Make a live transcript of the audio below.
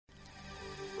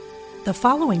The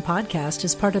following podcast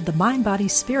is part of the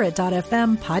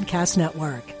MindBodySpirit.fm podcast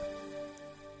network.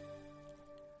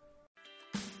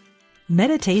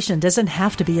 Meditation doesn't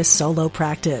have to be a solo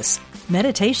practice.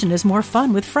 Meditation is more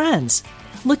fun with friends.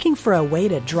 Looking for a way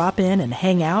to drop in and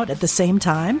hang out at the same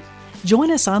time? Join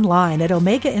us online at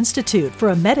Omega Institute for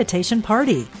a meditation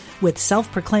party with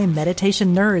self-proclaimed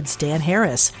meditation nerds Dan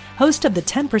Harris, host of the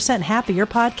 10% Happier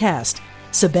podcast,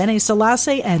 Sabene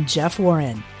Selassie, and Jeff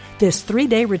Warren. This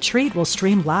 3-day retreat will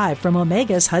stream live from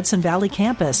Omega's Hudson Valley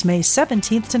campus May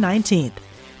 17th to 19th.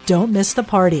 Don't miss the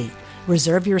party.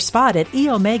 Reserve your spot at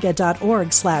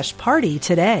eomega.org/party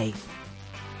today.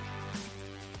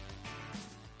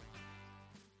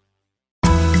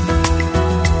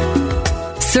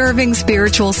 Serving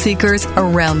spiritual seekers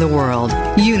around the world.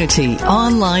 Unity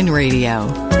Online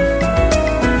Radio.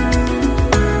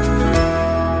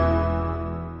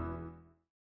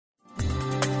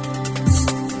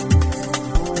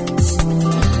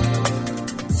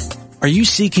 Are you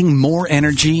seeking more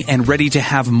energy and ready to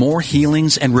have more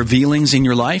healings and revealings in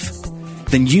your life?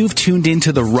 Then you've tuned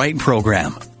into the right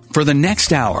program. For the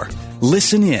next hour,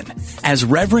 listen in as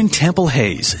Reverend Temple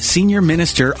Hayes, Senior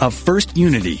Minister of First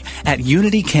Unity at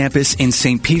Unity Campus in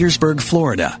St. Petersburg,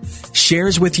 Florida,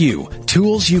 shares with you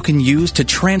tools you can use to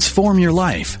transform your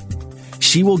life.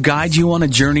 She will guide you on a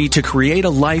journey to create a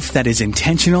life that is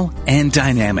intentional and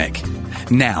dynamic.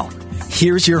 Now,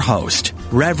 here's your host,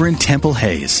 Reverend Temple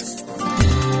Hayes.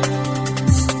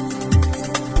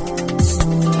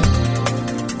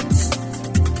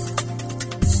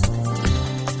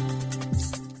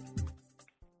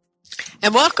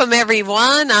 And welcome,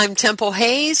 everyone. I'm Temple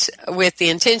Hayes with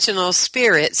the Intentional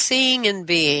Spirit, Seeing and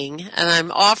Being, and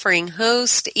I'm offering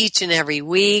hosts each and every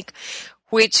week,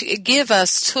 which give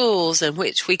us tools in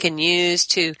which we can use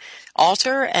to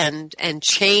alter and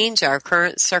change our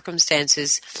current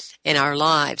circumstances in our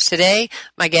lives. Today,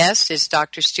 my guest is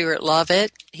Dr. Stuart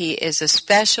Lovett. He is a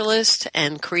specialist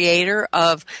and creator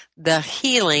of the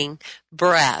healing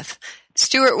breath.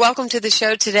 Stuart, welcome to the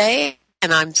show today,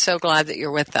 and I'm so glad that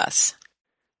you're with us.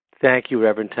 Thank you,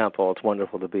 Reverend Temple. It's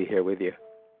wonderful to be here with you.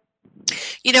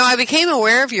 You know, I became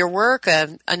aware of your work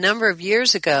a number of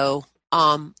years ago,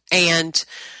 and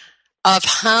of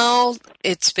how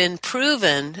it's been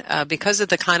proven because of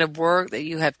the kind of work that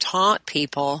you have taught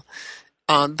people,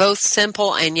 both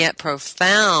simple and yet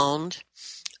profound,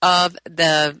 of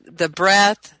the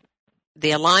breath,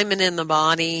 the alignment in the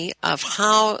body, of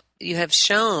how you have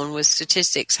shown with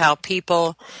statistics how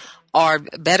people are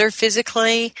better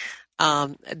physically,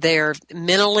 they're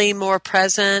mentally more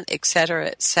present, et cetera,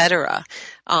 et cetera.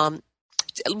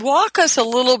 Walk us a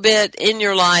little bit in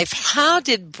your life. How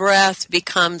did breath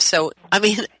become so,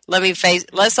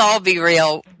 let's all be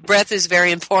real. Breath is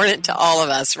very important to all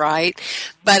of us, right?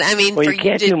 But well, you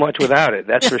can't do much without it,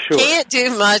 that's for sure. Can't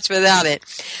do much without it.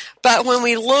 But when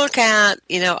we look at,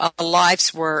 a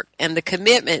life's work and the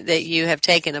commitment that you have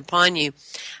taken upon you,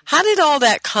 how did all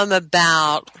that come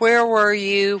about? Where were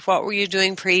you? What were you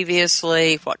doing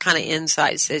previously? What kind of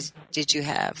insights did you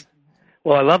have?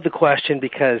 Well, I love the question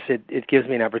because it gives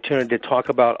me an opportunity to talk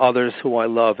about others who I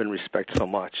love and respect so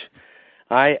much.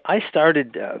 I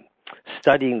started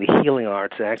studying the healing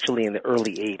arts actually in the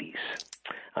early 80s.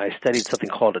 I studied something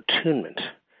called attunement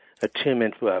by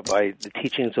the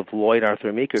teachings of Lloyd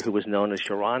Arthur Meeker, who was known as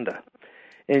Yoranda.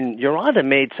 And Yoranda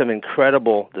made some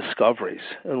incredible discoveries,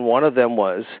 and one of them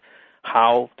was,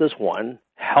 how does one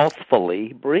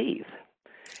healthfully breathe?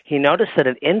 He noticed that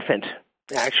an infant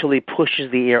actually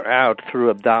pushes the air out through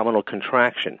abdominal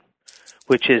contraction,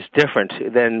 which is different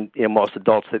than most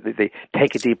adults. They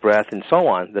take a deep breath and so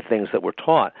on, the things that we're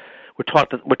taught. We're taught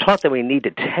that we need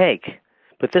to take.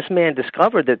 But this man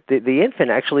discovered that the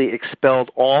infant actually expelled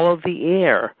all of the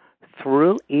air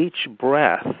through each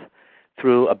breath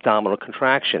through abdominal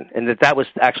contraction, and that was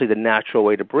actually the natural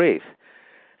way to breathe.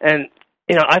 And,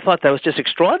 I thought that was just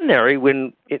extraordinary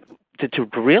to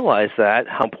realize that,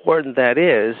 how important that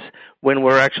is when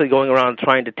we're actually going around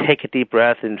trying to take a deep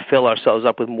breath and fill ourselves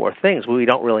up with more things. We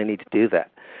don't really need to do that.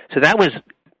 So that was,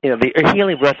 the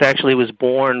healing breath actually was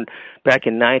born back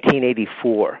in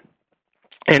 1984.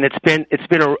 And it's been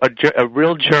a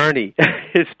real journey.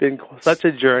 It's been such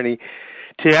a journey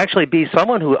to actually be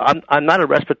someone who I'm not a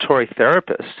respiratory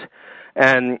therapist,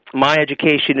 and my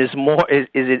education is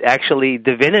it actually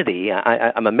divinity.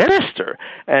 I'm a minister,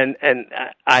 and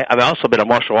I've also been a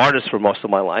martial artist for most of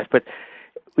my life. But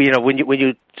when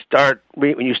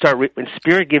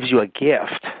Spirit gives you a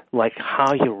gift, like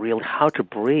how to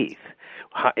breathe,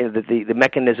 the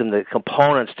mechanism, the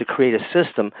components to create a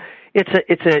system, it's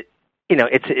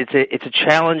a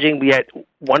challenging yet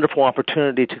wonderful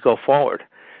opportunity to go forward.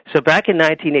 So back in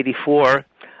 1984,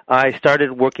 I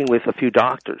started working with a few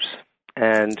doctors,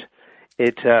 and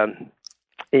it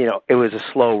was a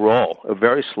slow roll, a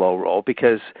very slow roll,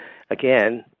 because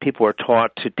again, people are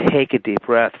taught to take a deep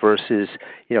breath versus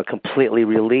completely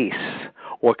release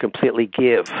or completely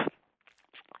give.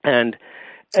 And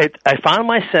I found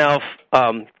myself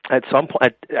at some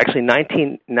point, actually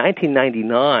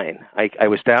 1999, I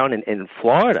was down in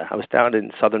Florida. I was down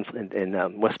in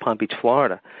West Palm Beach,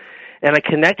 Florida. And I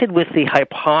connected with the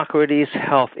Hippocrates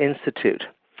Health Institute.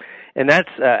 And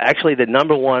that's actually the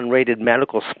number one rated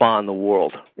medical spa in the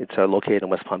world. It's located in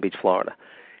West Palm Beach, Florida.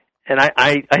 And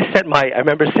I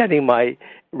remember sending my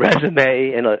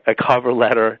resume and a cover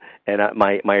letter and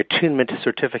my attunement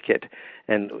certificate,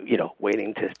 and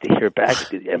waiting to hear back.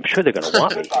 I'm sure they're going to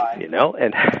want me,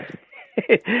 And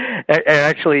and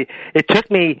actually, it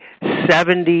took me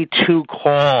 72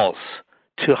 calls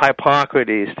to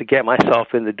Hippocrates to get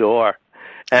myself in the door,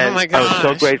 and oh my gosh. I was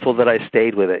so grateful that I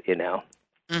stayed with it,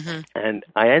 Mm-hmm. And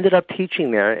I ended up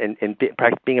teaching there and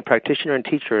being a practitioner and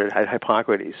teacher at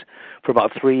Hippocrates for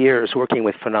about 3 years, working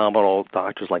with phenomenal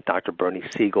doctors like Dr. Bernie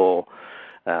Siegel,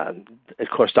 of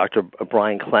course, Dr.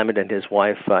 Brian Clement and his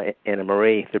wife, Anna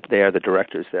Marie. They are the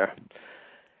directors there.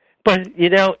 But,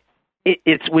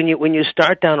 it's when you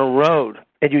start down a road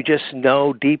and you just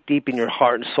know deep in your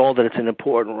heart and soul that it's an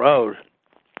important road,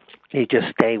 you just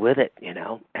stay with it,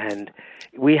 And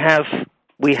we have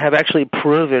actually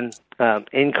proven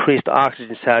increased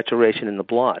oxygen saturation in the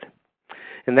blood,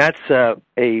 and that's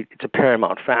it's a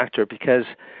paramount factor, because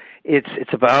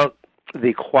it's about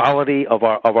the quality of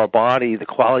our body, the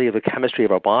quality of the chemistry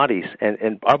of our bodies,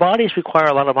 and our bodies require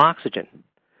a lot of oxygen,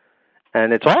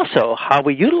 and it's also how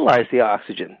we utilize the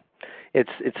oxygen.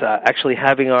 It's actually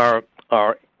having our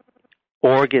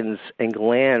organs and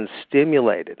glands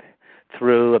stimulated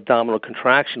through abdominal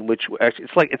contraction, which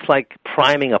it's like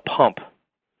priming a pump.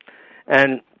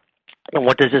 And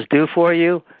what does this do for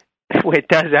you? It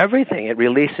does everything. It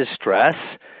releases stress.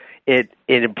 It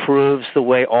improves the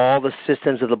way all the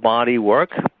systems of the body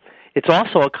work. It's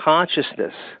also a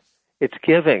consciousness. It's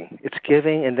giving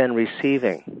and then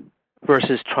receiving,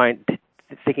 versus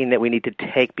thinking that we need to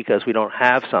take because we don't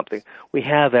have something. We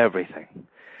have everything.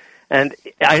 And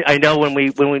I know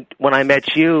when I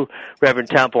met you, Reverend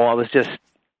Temple,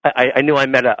 I knew I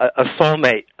met a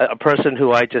soulmate, a person who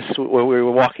we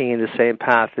were walking in the same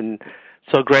path, and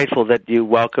so grateful that you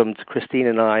welcomed Christine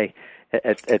and I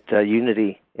at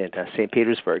Unity in St.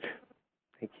 Petersburg.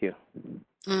 Thank you.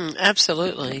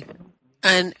 Absolutely.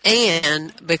 And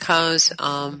because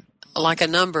like a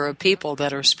number of people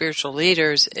that are spiritual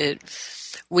leaders,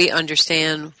 we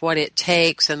understand what it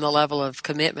takes and the level of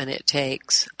commitment it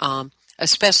takes,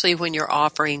 especially when you're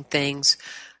offering things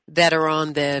that are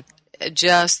on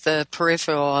just the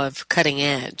peripheral of cutting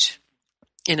edge,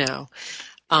 And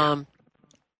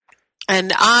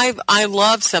I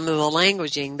love some of the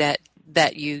languaging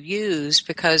that you use,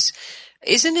 because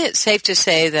isn't it safe to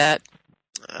say that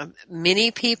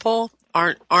many people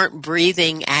aren't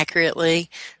breathing accurately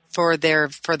for their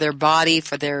body,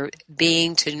 for their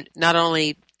being to not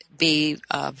only be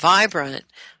vibrant,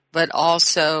 but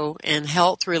also in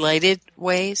health related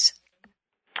ways?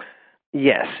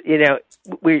 Yes,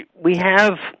 we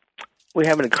have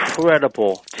an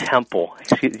incredible temple.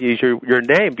 Use your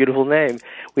name, beautiful name.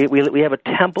 We have a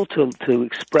temple to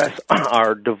express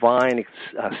our divine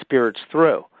spirits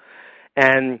through,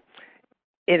 and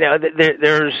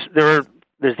there's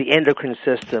the endocrine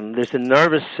system, there's the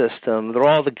nervous system, there are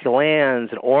all the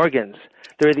glands and organs.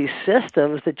 There are these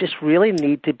systems that just really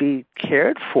need to be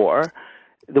cared for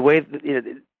the way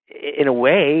in a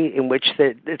way in which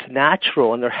it's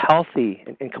natural and they're healthy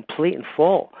and complete and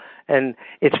full. And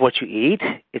it's what you eat,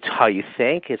 it's how you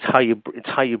think, it's how you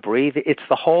breathe, it's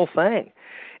the whole thing.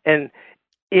 And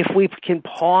if we can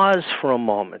pause for a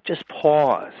moment, just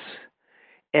pause,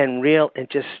 and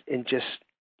just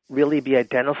really be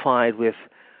identified with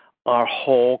our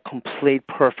whole, complete,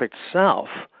 perfect self,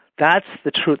 that's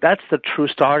the true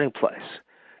starting place.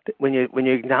 When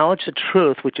you acknowledge the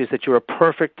truth, which is that you're a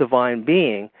perfect divine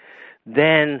being,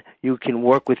 then you can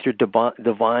work with your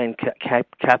divine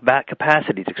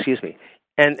capacities.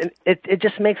 And it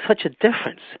just makes such a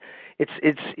difference.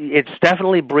 It's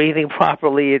definitely breathing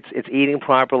properly. It's eating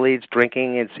properly. It's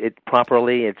drinking. It's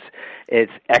properly.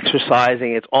 It's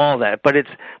exercising. It's all that. But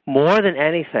it's more than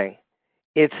anything.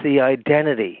 It's the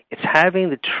identity. It's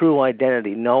having the true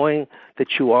identity, knowing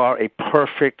that you are a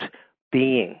perfect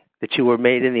being, that you were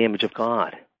made in the image of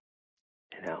God.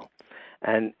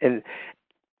 And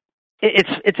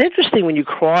it's interesting when you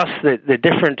cross the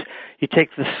different. You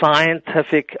take the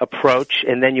scientific approach,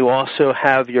 and then you also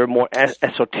have your more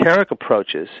esoteric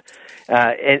approaches,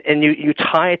 and you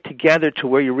tie it together to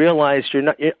where you realize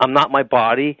I'm not my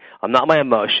body, I'm not my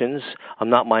emotions, I'm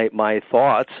not my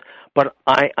thoughts, but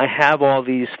I have all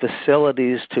these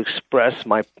facilities to express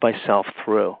myself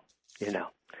through,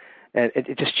 and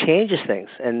it just changes things.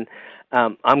 And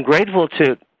I'm grateful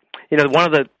to,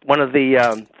 one of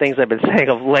the things I've been saying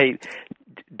of late.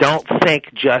 Don't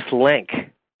think, just link.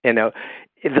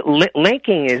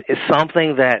 Linking is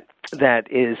something that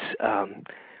is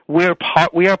we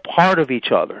are part of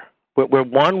each other. We're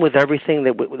one with everything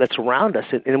that's around us,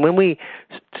 and when we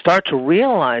start to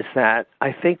realize that,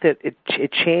 I think that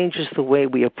it changes the way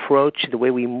we approach, the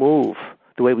way we move,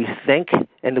 the way we think,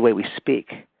 and the way we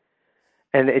speak.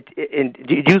 And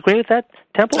do you agree with that,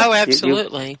 Temple? Oh,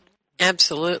 absolutely,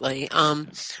 absolutely.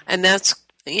 And that's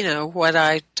what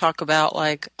I talk about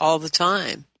like all the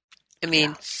time. I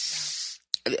mean,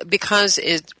 because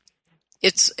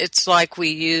it's like we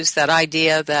use that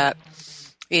idea that,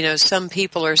 some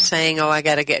people are saying, oh, I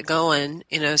got to get going,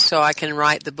 so I can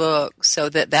write the book so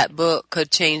that book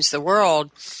could change the world.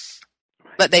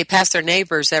 But they pass their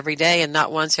neighbors every day and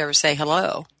not once ever say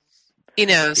hello,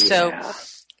 so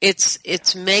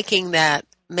it's making that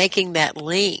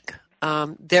link.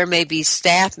 There may be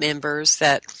staff members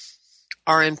that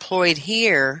are employed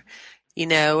here,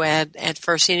 at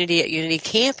First Unity, at Unity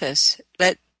Campus,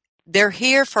 but they're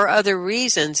here for other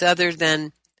reasons other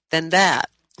than that.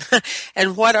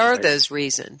 And what are those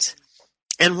reasons?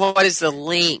 And what is the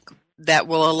link that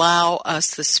will allow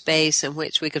us the space in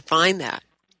which we could find that?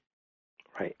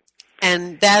 Right.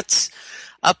 And that's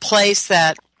a place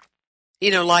that,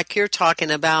 like you're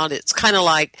talking about, it's kind of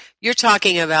like you're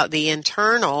talking about the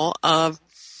internal of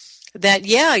that,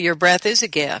 your breath is a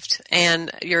gift,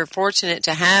 and you're fortunate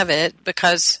to have it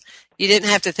because you didn't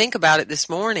have to think about it this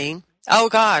morning. Oh,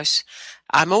 gosh,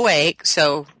 I'm awake,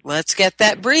 so let's get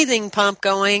that breathing pump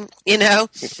going,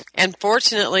 And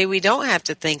fortunately, we don't have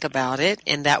to think about it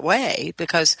in that way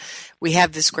because we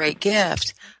have this great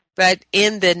gift. But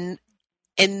in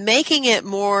making it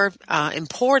more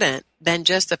important than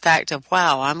just the fact of,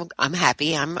 wow, I'm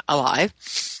happy, I'm alive,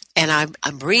 and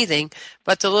I'm breathing,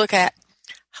 but to look at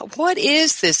what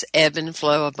is this ebb and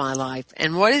flow of my life,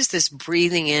 and what is this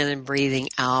breathing in and breathing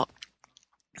out?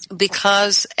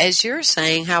 Because, as you're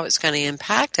saying, how it's going to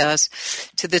impact us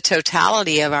to the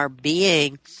totality of our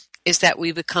being is that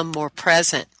we become more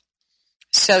present,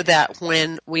 so that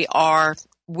when we are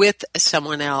with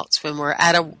someone else, when we're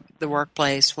at the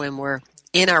workplace, when we're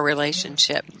in our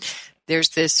relationship, there's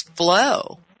this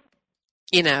flow,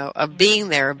 of being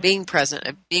there, of being present,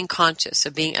 of being conscious,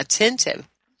 of being attentive.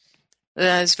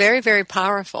 That is very, very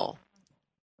powerful.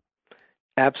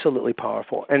 Absolutely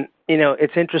powerful. And,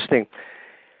 it's interesting.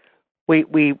 When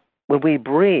we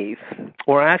breathe,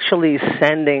 we're actually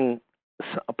sending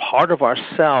a part of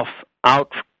ourself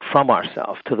out from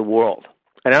ourself to the world.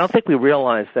 And I don't think we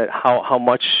realize that how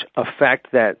much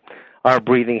effect that our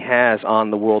breathing has on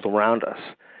the world around us.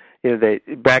 The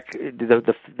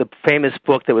famous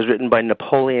book that was written by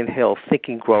Napoleon Hill, Think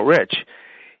and Grow Rich,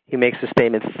 he makes the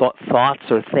statement, thoughts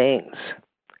are things.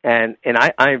 And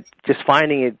I'm just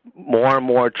finding it more and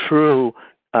more true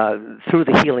through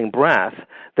the healing breath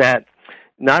that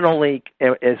not only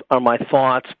are my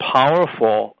thoughts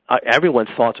powerful, everyone's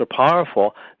thoughts are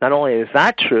powerful, not only is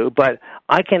that true, but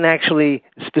I can actually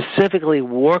specifically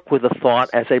work with a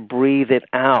thought as I breathe it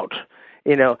out.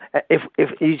 If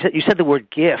you said the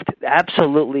word gift,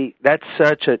 absolutely, that's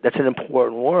an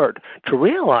important word to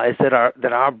realize that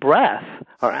our breath,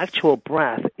 our actual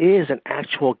breath, is an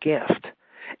actual gift,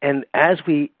 and as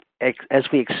we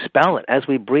expel it, as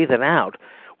we breathe it out,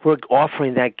 we're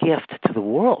offering that gift to the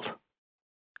world.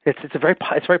 It's very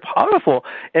powerful,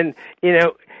 and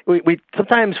we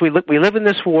sometimes we live in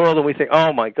this world and we think,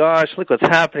 oh my gosh, look what's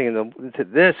happening to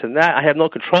this and that. I have no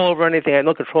control over anything. I have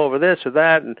no control over this or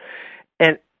that,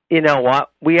 and you know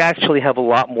what? We actually have a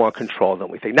lot more control than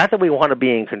we think. Not that we want to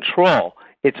be in control.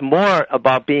 It's more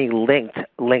about being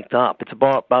linked up. It's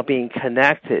about being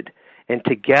connected and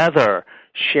together,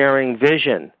 sharing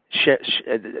vision,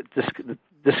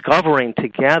 discovering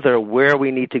together where we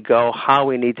need to go, how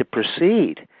we need to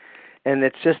proceed. And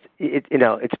it's just,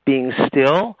 it's being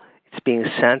still, it's being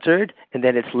centered, and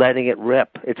then it's letting it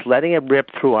rip. It's letting it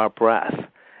rip through our breath.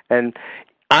 And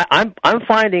I'm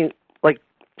finding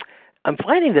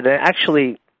that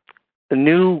actually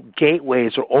new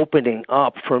gateways are opening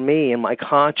up for me in my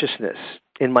consciousness,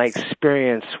 in my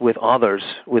experience with others,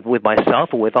 with myself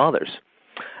and with others.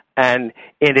 And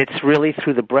it's really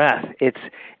through the breath.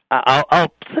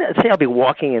 I'll say I'll be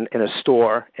walking in a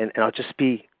store, and I'll just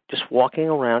be walking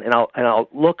around, and I'll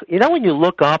look. You know, when you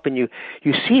look up and you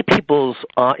see people,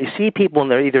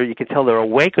 and they're either, you can tell they're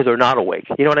awake or they're not awake.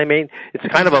 You know what I mean? It's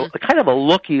kind of a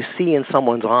look you see in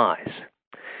someone's eyes.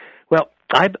 Well,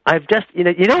 I've just, you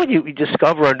know when you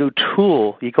discover a new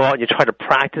tool, you go out and you try to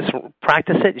practice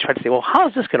it. You try to say, well, how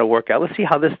is this going to work out? Let's see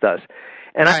how this does.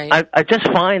 And right. I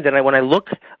just find that when I look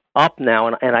up now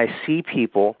and I see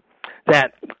people,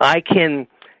 that I can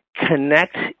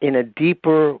connect in a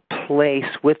deeper place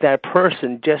with that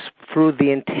person just through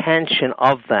the intention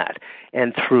of that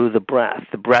and through the breath.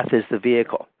 The breath is the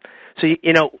vehicle. So,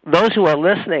 you know, those who are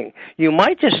listening, you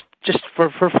might just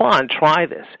for fun, try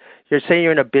this. You're saying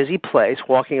you're in a busy place,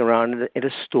 walking around in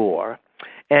a store,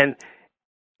 and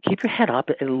keep your head up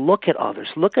and look at others.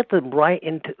 Look at them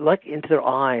look into their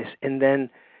eyes, and then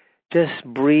just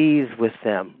breathe with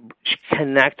them.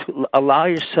 Connect. Allow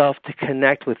yourself to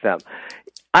connect with them.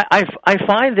 I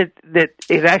find that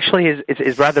it actually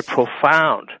is rather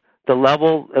profound. The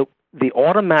level, the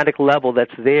automatic level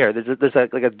that's there. There's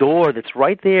like a door that's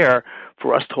right there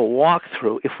for us to walk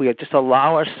through if we just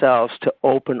allow ourselves to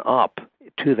open up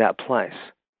to that place.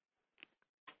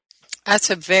 That's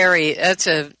a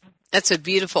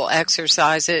beautiful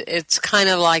exercise. It's kind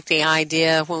of like the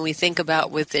idea when we think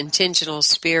about with intentional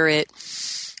spirit,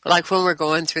 like when we're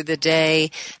going through the day,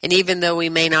 and even though we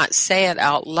may not say it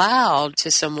out loud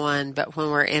to someone, but when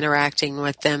we're interacting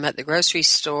with them at the grocery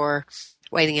store,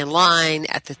 waiting in line,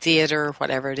 at the theater,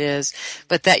 whatever it is,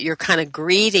 but that you're kind of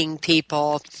greeting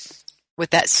people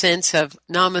with that sense of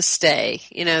namaste.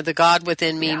 You know, the God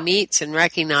within me meets and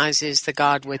recognizes the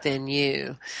God within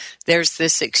you. There's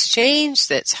this exchange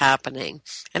that's happening.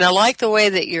 And I like the way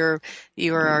that you're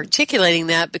articulating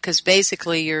that, because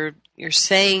basically you're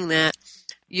saying that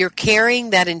you're carrying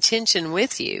that intention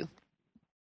with you.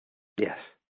 Yes.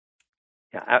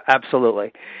 Yeah,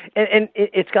 absolutely. And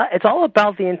it's all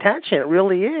about the intention. It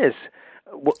really is.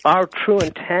 Our true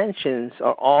intentions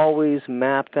are always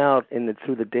mapped out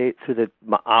through the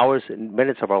hours and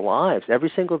minutes of our lives, every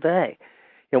single day.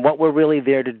 And what we're really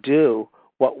there to do,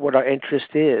 what our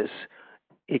interest is,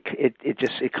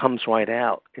 it comes right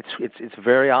out. It's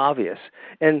very obvious.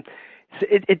 And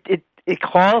it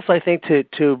calls, I think,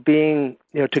 to being,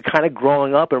 to kind of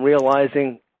growing up and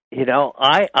realizing,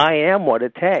 I am what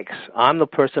it takes. I'm the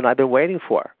person I've been waiting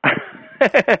for.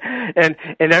 and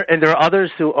there are others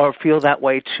who feel that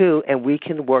way too, and we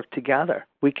can work together.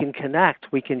 We can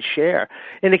connect. We can share.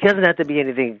 And it doesn't have to be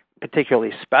anything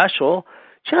particularly special.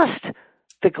 Just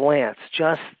the glance,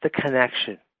 just the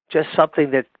connection, just something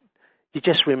that you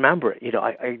just remember it.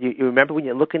 You remember when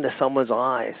you look into someone's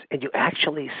eyes and you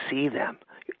actually see them.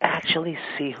 You actually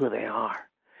see who they are.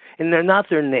 And they're not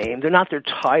their name, they're not their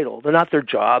title, they're not their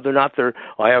job, they're not their,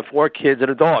 I have 4 kids and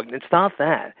a dog. It's not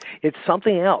that. It's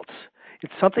something else.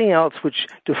 It's something else which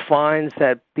defines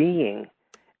that being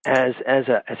as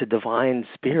a divine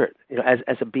spirit,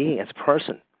 as a being, as a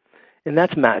person. And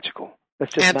that's magical.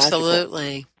 That's just absolutely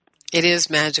magical. It is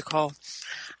magical.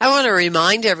 I want to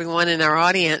remind everyone in our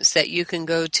audience that you can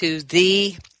go to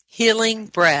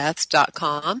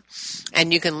thehealingbreath.com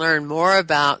and you can learn more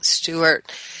about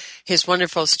his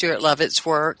wonderful Stuart Lovett's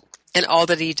work and all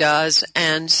that he does,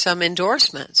 and some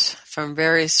endorsements from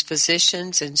various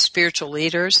physicians and spiritual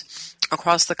leaders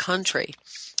across the country,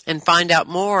 and find out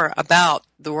more about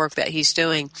the work that he's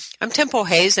doing. I'm Temple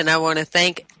Hayes, and I want to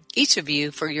thank each of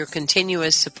you for your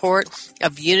continuous support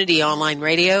of Unity Online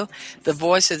Radio, the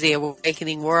voice of the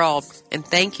awakening world, and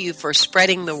thank you for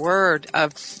spreading the word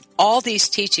of all these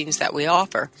teachings that we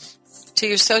offer to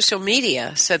your social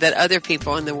media so that other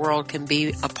people in the world can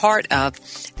be a part of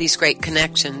these great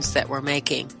connections that we're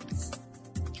making.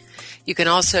 You can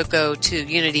also go to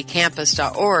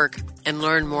unitycampus.org and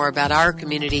learn more about our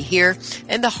community here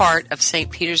in the heart of St.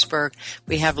 Petersburg.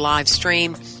 We have live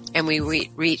stream and we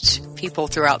reach people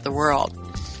throughout the world.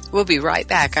 We'll be right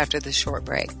back after this short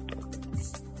break.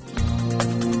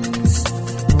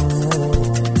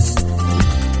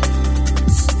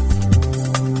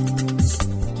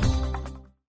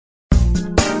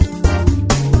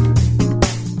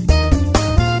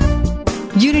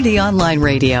 Unity Online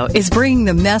Radio is bringing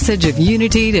the message of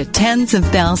unity to tens of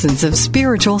thousands of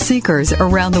spiritual seekers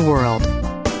around the world.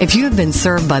 If you have been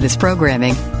served by this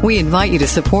programming, we invite you to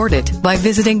support it by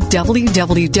visiting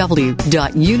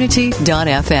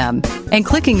www.unity.fm and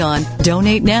clicking on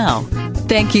Donate Now.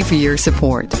 Thank you for your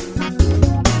support.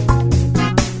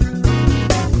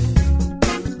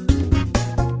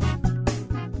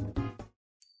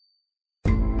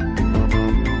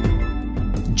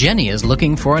 Jenny is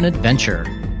looking for an adventure.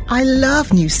 I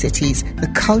love new cities,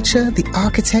 the culture, the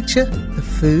architecture, the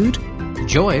food.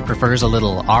 Joy prefers a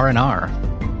little R&R.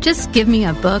 Just give me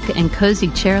a book and cozy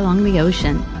chair along the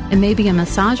ocean, and maybe a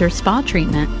massage or spa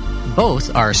treatment.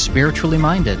 Both are spiritually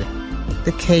minded.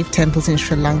 The cave temples in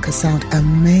Sri Lanka sound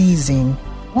amazing.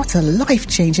 What a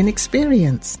life-changing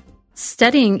experience.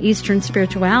 Studying Eastern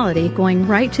spirituality, going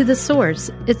right to the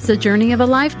source, it's the journey of a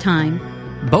lifetime.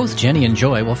 Both Jenny and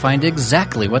Joy will find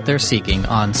exactly what they're seeking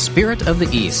on Spirit of the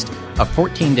East, a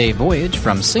 14-day voyage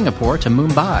from Singapore to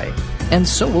Mumbai. And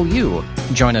so will you.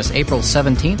 Join us April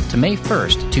 17th to May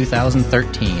 1st,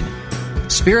 2013.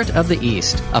 Spirit of the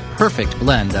East, a perfect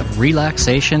blend of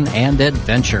relaxation and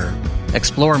adventure.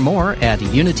 Explore more at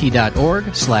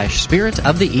unity.org/Spirit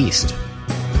of the East.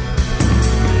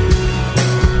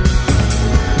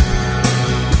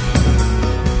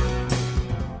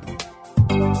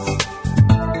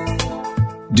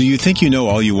 Do you think you know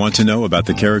all you want to know about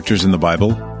the characters in the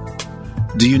Bible?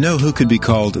 Do you know who could be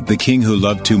called the king who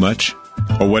loved too much?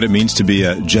 Or what it means to be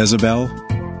a Jezebel?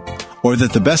 Or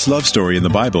that the best love story in the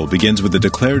Bible begins with the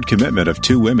declared commitment of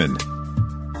two women?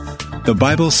 The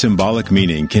Bible's symbolic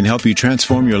meaning can help you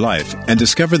transform your life and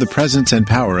discover the presence and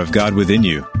power of God within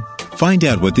you. Find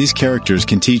out what these characters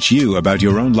can teach you about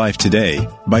your own life today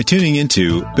by tuning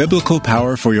into Biblical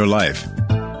Power for Your Life.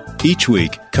 Each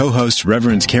week, co-hosts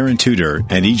Reverends Karen Tudor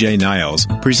and E.J. Niles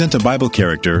present a Bible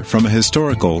character from a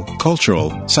historical,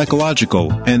 cultural,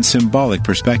 psychological, and symbolic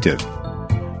perspective.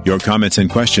 Your comments and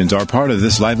questions are part of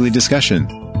this lively discussion.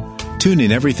 Tune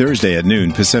in every Thursday at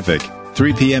noon Pacific,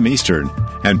 3 p.m. Eastern,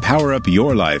 and power up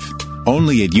your life,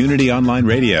 only at Unity Online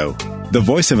Radio, the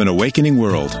voice of an awakening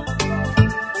world.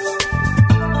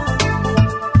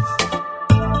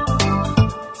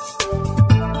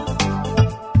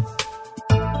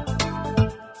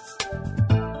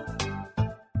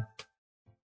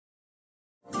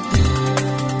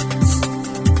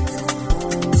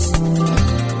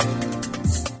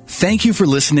 Thank you for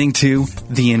listening to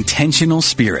The Intentional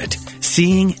Spirit,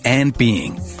 Seeing and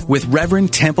Being with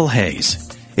Reverend Temple Hayes.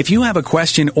 If you have a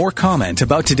question or comment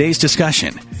about today's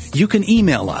discussion, you can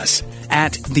email us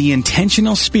at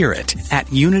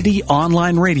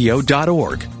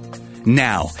theintentionalspirit@unityonlineradio.org.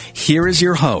 Now, here is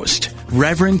your host,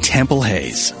 Reverend Temple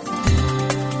Hayes.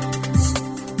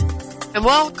 And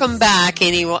welcome back,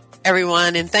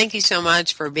 everyone, and thank you so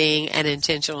much for being an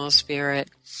intentional spirit.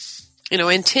 You know,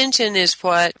 intention is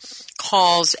what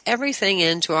calls everything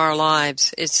into our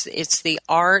lives. It's the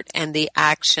art and the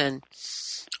action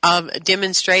of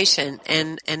demonstration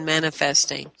and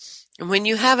manifesting. And when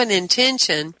you have an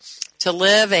intention to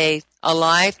live a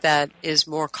life that is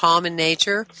more calm in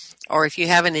nature, or if you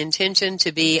have an intention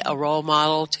to be a role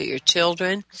model to your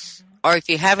children, or if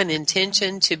you have an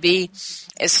intention to be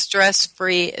as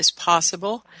stress-free as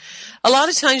possible, a lot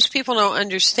of times people don't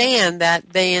understand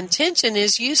that the intention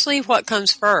is usually what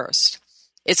comes first.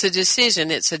 It's a decision.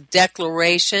 It's a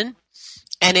declaration.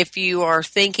 And if you are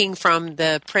thinking from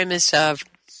the premise of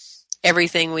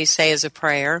everything we say is a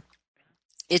prayer,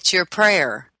 it's your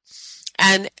prayer.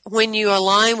 And when you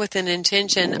align with an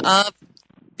intention of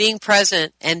being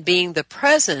present and being the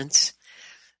presence,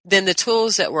 then the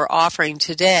tools that we're offering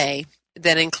today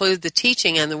that include the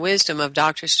teaching and the wisdom of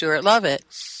Dr. Stuart Lovett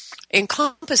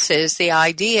encompasses the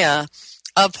idea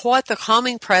of what the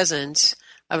calming presence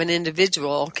of an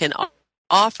individual can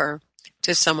offer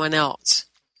to someone else.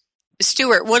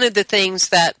 Stuart, one of the things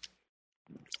that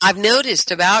I've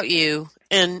noticed about you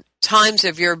in times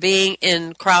of your being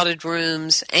in crowded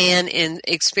rooms and in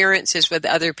experiences with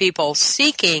other people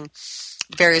seeking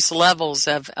various levels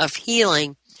of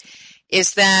healing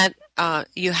is that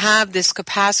you have this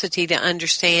capacity to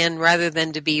understand rather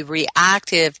than to be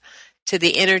reactive to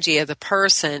the energy of the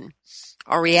person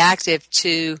or reactive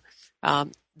to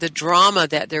the drama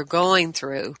that they're going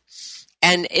through.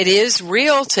 And it is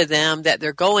real to them that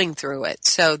they're going through it.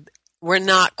 So we're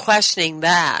not questioning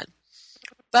that.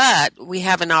 But we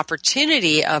have an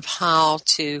opportunity of how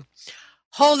to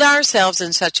hold ourselves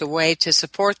in such a way to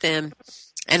support them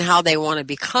and how they want to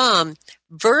become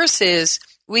versus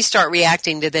we start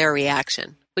reacting to their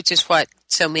reaction, which is what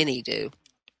so many do.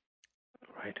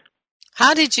 Right.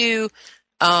 How did you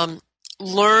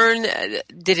learn?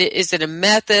 Is it a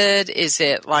method? Is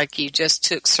it like you just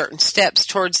took certain steps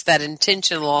towards that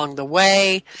intention along the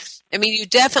way? I mean, you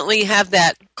definitely have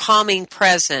that calming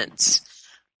presence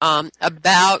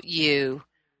about you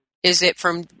Is it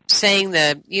from saying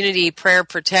the unity prayer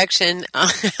protection a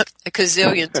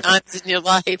gazillion times in your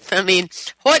life? I mean,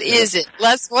 what is it?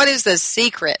 What is the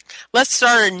secret? Let's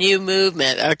start a new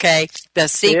movement, okay? The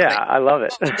secret. Yeah, I love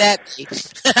it. What would that be?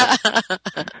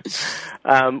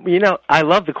 I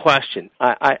love the question.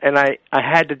 I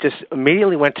had to just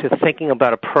immediately went to thinking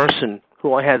about a person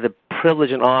who I had the privilege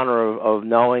and honor of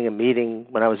knowing and meeting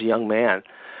when I was a young man.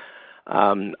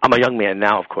 I'm a young man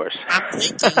now, of course.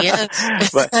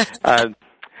 Yes.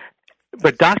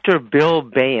 But Dr. Bill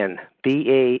Bahan,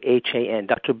 B-A-H-A-N,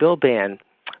 Dr. Bill Bahan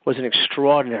was an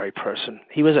extraordinary person.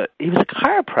 He was a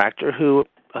chiropractor who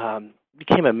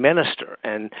became a minister,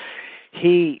 and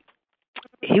he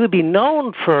would be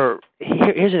known for.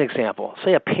 Here's an example.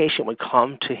 Say a patient would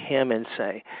come to him and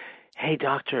say, "Hey,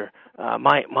 doctor,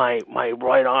 my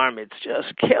right arm, it's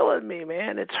just killing me,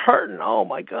 man. It's hurting. Oh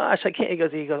my gosh, I can't." He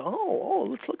goes, "Oh,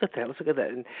 let's look at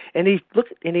that. And he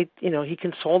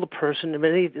consoled the person, and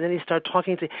then he started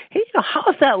talking to, "Hey,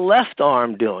 how's that left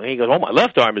arm doing?" He goes, "Oh, my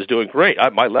left arm is doing great.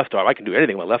 My left arm, I can do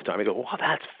anything with my left arm." He goes, "Wow,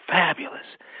 that's fabulous."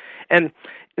 And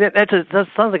that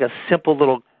sounds like a simple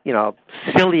little,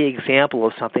 silly example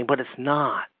of something, but it's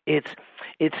not. It's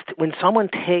when someone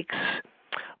takes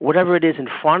whatever it is in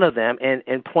front of them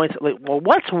and points, like, well,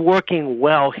 what's working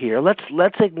well here? Let's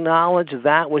acknowledge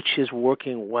that which is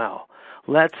working well.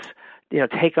 Let's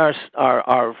take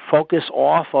our focus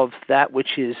off of that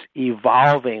which is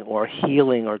evolving or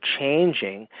healing or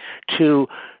changing to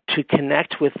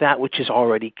connect with that which is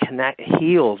already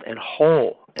healed and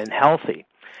whole and healthy.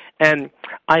 And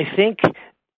I think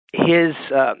his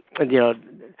Bill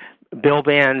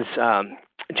Bahan's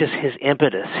just his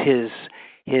impetus,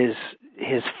 his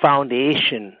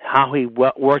foundation, how he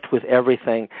worked with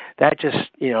everything, that just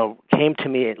came to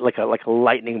me like a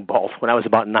lightning bolt when I was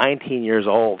about 19 years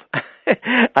old.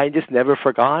 I just never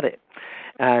forgot it.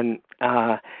 And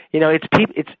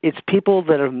it's people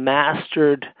that have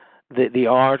mastered the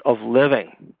art of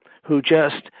living, who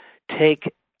just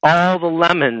take all the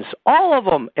lemons, all of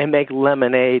them, and make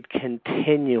lemonade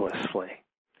continuously.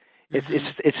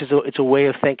 It's a way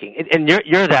of thinking, and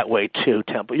you're that way too,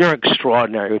 Temple. You're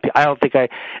extraordinary. I don't think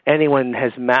anyone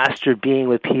has mastered being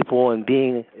with people and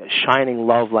being shining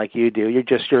love like you do.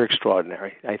 You're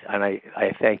extraordinary, and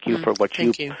I thank you for what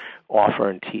you offer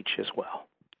and teach as well.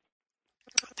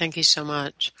 Thank you so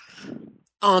much.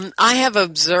 I have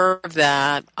observed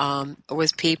that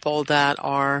with people that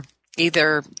are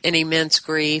either in immense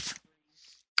grief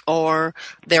or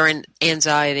they're in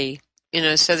anxiety.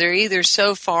 So they're either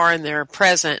so far in their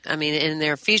present, in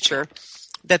their future,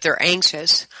 that they're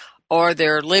anxious, or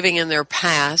they're living in their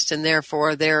past, and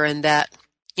therefore they're in that,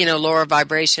 lower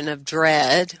vibration of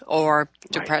dread or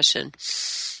depression.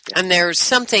 Right. And there's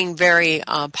something very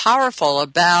powerful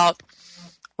about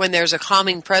when there's a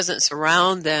calming presence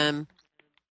around them,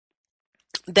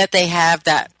 that they have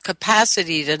that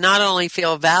capacity to not only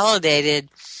feel validated,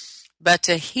 but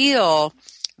to heal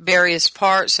various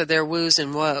parts of their woos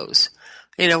and woes.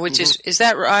 Which is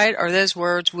that right? Are those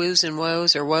words woos and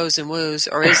woes, or woes and woos,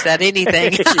 or is that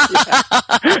anything?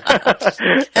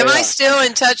 Am I still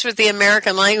in touch with the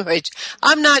American language?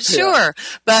 I'm not sure,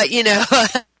 but you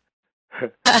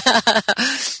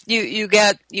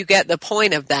get the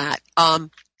point of that.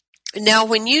 Now,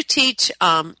 when you teach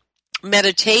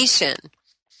meditation,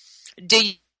 do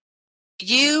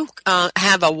you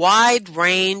have a wide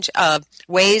range of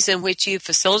ways in which you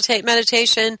facilitate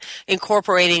meditation,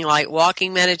 incorporating like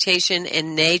walking meditation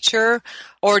in nature,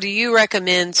 or do you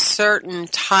recommend certain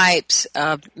types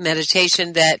of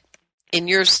meditation that in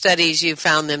your studies you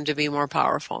found them to be more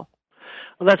powerful?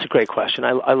 Well, that's a great question.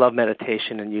 I love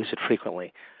meditation and use it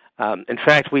frequently. In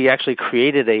fact, we actually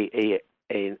created a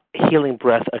healing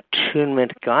breath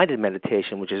attunement guided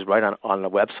meditation, which is right on the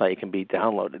website. It can be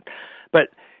downloaded. But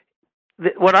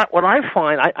what I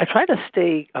find, I try to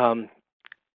stay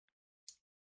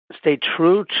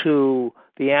true to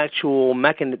the actual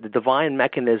the divine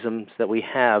mechanisms that we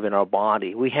have in our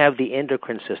body. We have the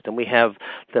endocrine system. We have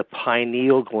the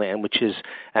pineal gland, which is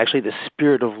actually the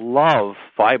spirit of love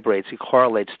vibrates. It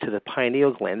correlates to the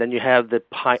pineal gland. Then you have the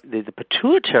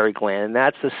pituitary gland, and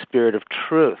that's the spirit of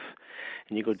truth.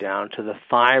 And you go down to the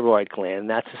thyroid gland, and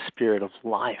that's the spirit of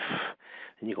life.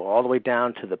 And you go all the way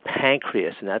down to the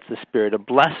pancreas, and that's the spirit of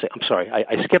blessing. I'm sorry,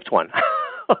 I skipped one.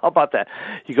 How about that?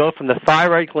 You go from the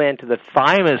thyroid gland to the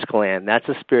thymus gland, that's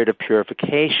the spirit of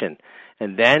purification.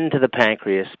 And then to the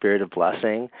pancreas, spirit of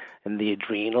blessing, and the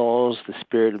adrenals, the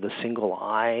spirit of the single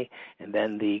eye, and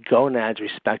then the gonads,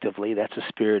 respectively, that's the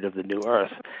spirit of the new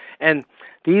earth. And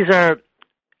these are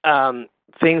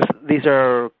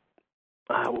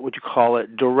what would you call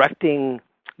it, directing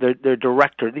They're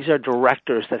directors. These are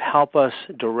directors that help us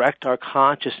direct our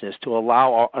consciousness to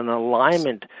allow an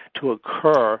alignment to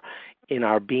occur in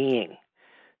our being.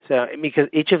 So, because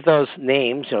each of those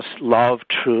names, love,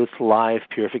 truth, life,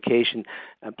 purification,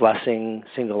 blessing,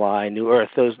 single eye, new earth,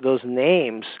 those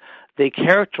names, they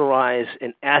characterize,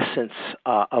 in essence,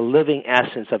 a living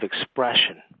essence of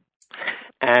expression.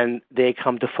 And they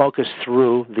come to focus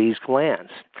through these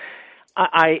glands.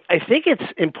 I think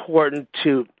it's important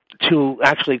to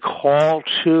actually call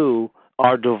to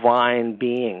our divine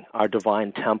being, our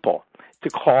divine temple, to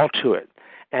call to it,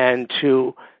 and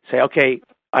to say, okay,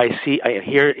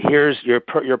 here's you're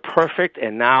perfect,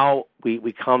 and now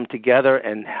we come together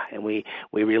and we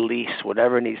release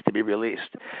whatever needs to be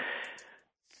released.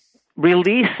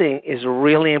 Releasing is a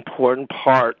really important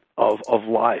part of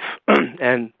life,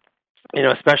 and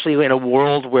especially in a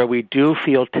world where we do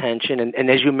feel tension, and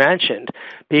as you mentioned,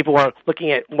 people are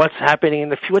looking at what's happening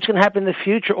what's going to happen in the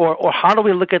future, or how do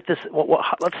we look at this?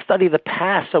 Let's study the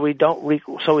past so we don't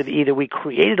either we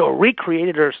created or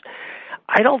recreated, or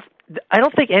I don't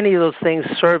think any of those things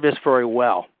serve us very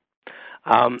well.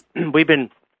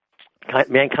 Mankind's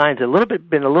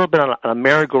been a little bit on a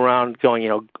merry-go-round,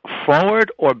 going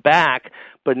forward or back,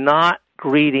 but not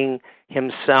greeting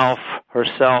himself,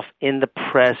 herself in the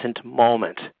present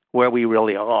moment where we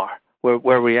really are,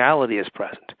 where reality is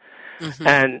present. Mm-hmm.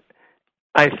 And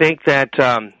I think that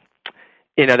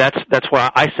that's why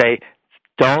I say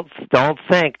don't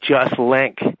think, just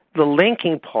link. The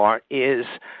linking part is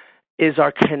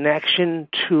our connection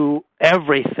to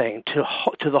everything, to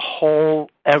the whole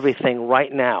everything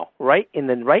right now, right in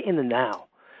the now.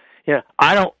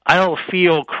 I don't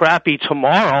feel crappy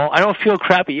tomorrow. I don't feel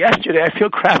crappy yesterday. I feel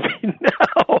crappy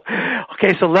now.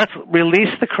 Okay, so let's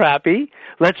release the crappy.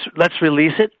 Let's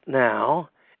release it now,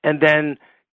 and then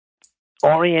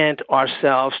orient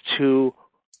ourselves to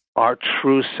our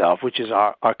true self, which is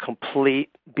our complete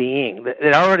being.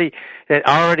 It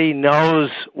already knows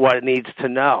what it needs to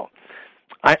know.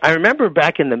 I remember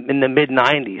back in the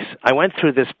mid-'90s, I went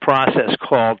through this process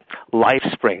called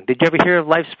LifeSpring. Did you ever hear of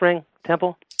LifeSpring,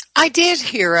 Temple? I did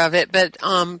hear of it, but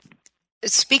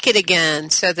speak it again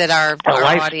so that our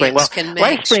audience can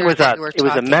make LifeSpring sure that we're talking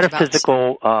was a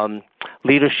metaphysical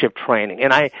leadership training,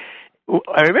 and I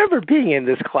remember being in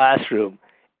this classroom,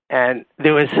 and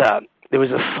there was a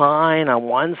sign on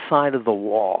one side of the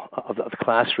wall of the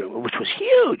classroom, which was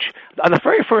huge. On the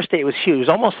very first day, it was huge. It was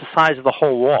almost the size of the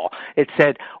whole wall. It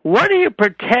said, "What are you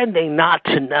pretending not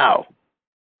to know?"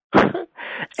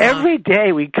 Every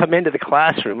day we come into the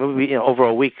classroom, over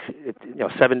a week,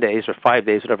 7 days or 5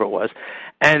 days, whatever it was,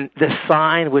 and the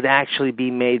sign would actually be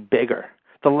made bigger.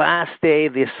 The last day,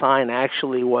 the sign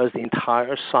actually was the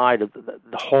entire side of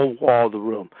the whole wall of the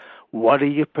room. What are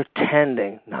you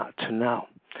pretending not to know?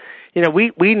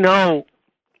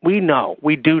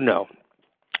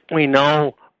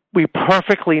 We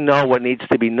perfectly know what needs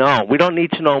to be known. We don't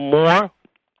need to know more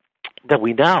than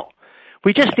we know.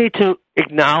 We just need to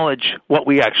acknowledge what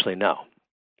we actually know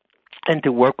and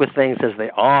to work with things as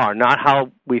they are, not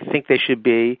how we think they should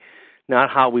be, not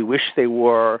how we wish they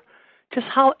were, just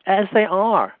as they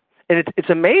are. And it's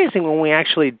amazing when we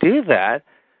actually do that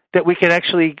we can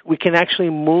actually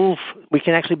move. We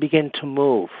can actually begin to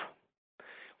move.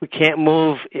 We can't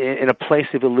move in a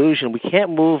place of illusion. We can't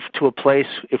move to a place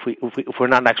if we're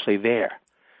not actually there.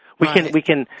 We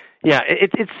can. Yeah.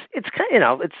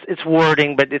 It's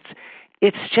wording, but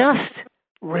it's just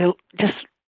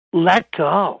let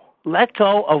go. Let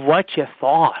go of what you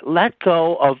thought. Let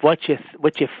go of what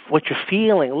you're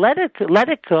feeling. Let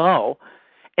it go,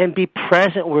 and be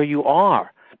present where you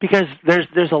are. Because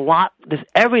there's a lot.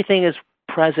 Everything is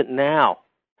present now.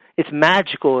 It's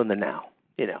magical in the now.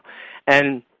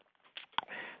 And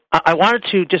I wanted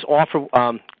to just offer,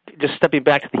 just stepping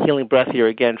back to the healing breath here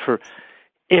again,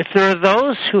 if there are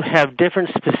those who have different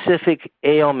specific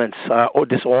ailments or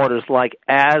disorders like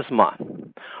asthma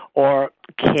or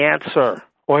cancer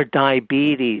or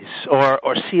diabetes or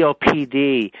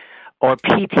COPD or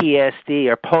PTSD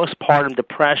or postpartum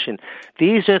depression,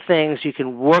 these are things you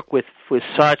can work with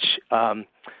such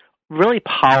really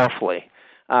powerfully.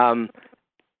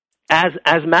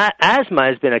 Asthma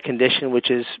has been a condition which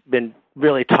has been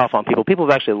really tough on people. People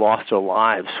have actually lost their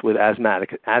lives with asthma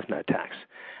attacks.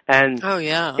 And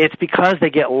it's because they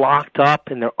get locked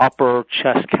up in their upper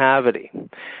chest cavity.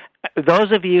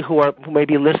 Those of you who may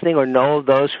be listening or know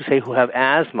those who have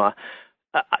asthma,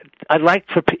 I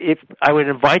would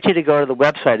invite you to go to the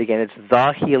website again. It's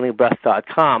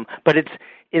thehealingbreath.com. But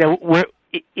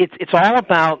it's all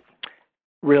about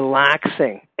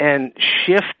relaxing and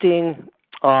shifting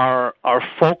our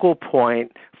focal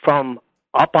point from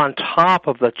up on top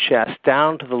of the chest,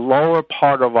 down to the lower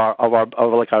part of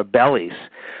our bellies,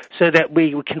 so that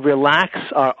we can relax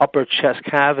our upper chest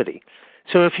cavity.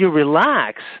 So if you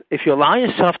allow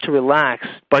yourself to relax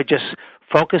by just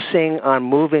focusing on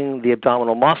moving the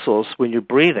abdominal muscles when you're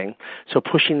breathing, so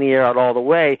pushing the air out all the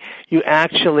way, you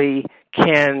actually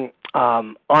can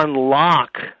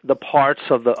unlock the parts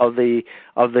of the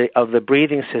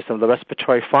breathing system, the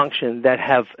respiratory function that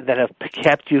have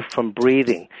kept you from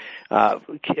breathing,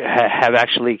 have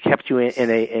actually kept you in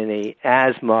a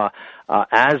asthma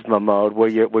mode where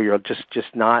you're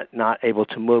just not able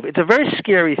to move. It's a very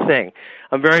scary thing.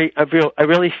 I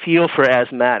really feel for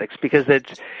asthmatics, because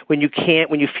it's when you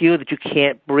feel that you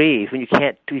can't breathe, when you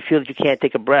feel that you can't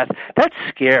take a breath, that's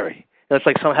scary. It's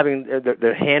like someone having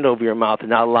their hand over your mouth and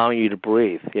not allowing you to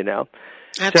breathe,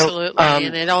 Absolutely. So,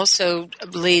 and it also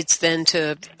leads then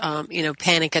to,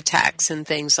 panic attacks and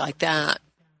things like that.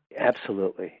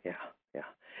 Absolutely. Yeah.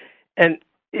 And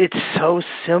it's so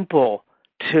simple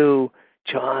to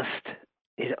just,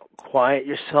 quiet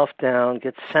yourself down,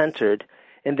 get centered,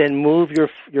 and then move your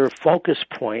focus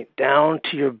point down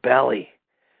to your belly,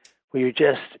 where you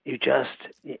just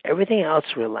everything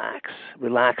else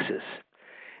relaxes.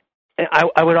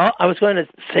 I was going to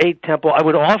say, Temple, I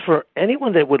would offer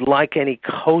anyone that would like any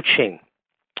coaching,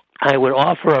 I would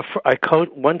offer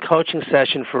one coaching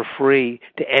session for free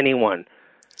to anyone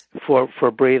for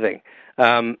breathing.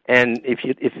 And if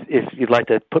you'd like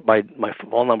to put my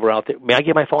phone number out there, may I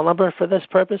give my phone number for this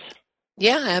purpose?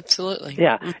 Yeah, absolutely.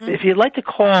 Yeah. Mm-hmm. If you'd like to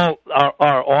call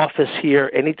our office here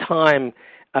anytime,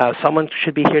 someone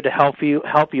should be here to help you.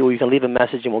 You can leave a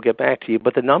message and we'll get back to you.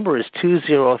 But the number is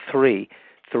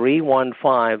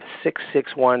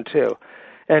 203-315-6612.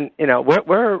 And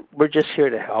we're just here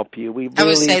to help you. I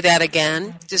would say that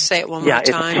again. Just say it one more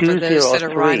time for those that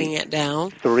are writing it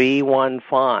down.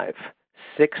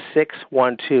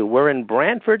 315-6612. We're in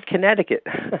Brantford, Connecticut,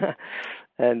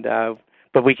 and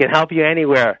but we can help you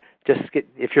anywhere.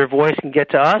 If your voice can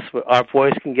get to us, our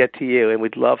voice can get to you, and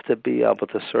we'd love to be able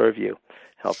to serve you,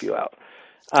 help you out.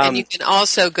 And you can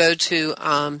also go to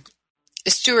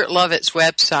Stuart Lovett's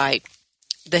website,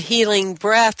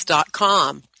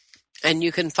 thehealingbreath.com, and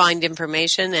you can find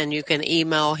information, and you can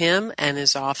email him and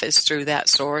his office through that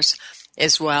source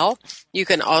as well. You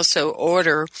can also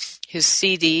order his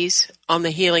CDs on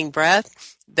the Healing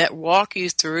Breath that walk you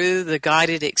through the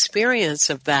guided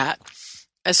experience of that,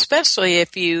 especially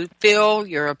if you feel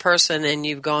you're a person and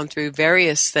you've gone through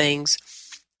various things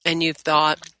and you've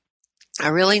thought, I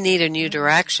really need a new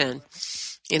direction.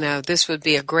 This would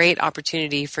be a great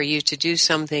opportunity for you to do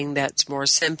something that's more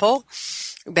simple,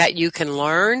 that you can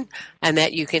learn and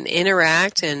that you can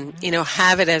interact and,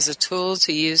 have it as a tool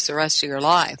to use the rest of your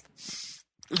life,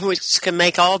 which can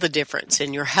make all the difference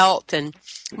in your health and,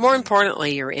 more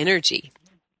importantly, your energy.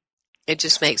 It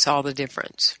just makes all the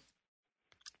difference.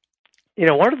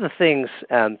 One of the things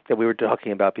that we were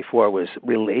talking about before was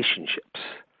relationships.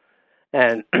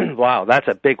 And, wow, that's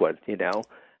a big one,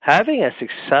 Having a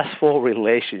successful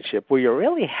relationship where you're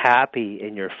really happy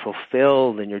and you're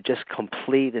fulfilled and you're just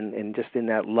complete and just in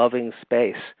that loving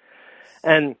space.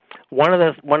 And one of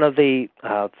the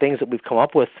things that we've come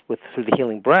up with through the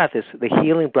Healing Breath is the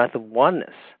Healing Breath of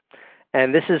Oneness.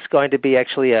 And this is going to be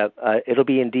actually it'll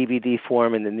be in DVD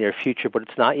form in the near future, but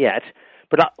it's not yet.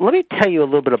 But let me tell you a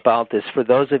little bit about this for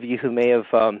those of you who may have,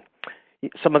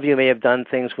 some of you may have done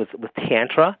things with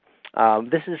Tantra.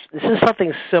 This is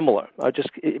something similar.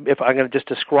 If I'm going to just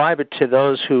describe it to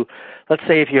those who, let's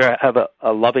say if you have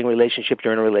a loving relationship,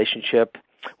 you're in a relationship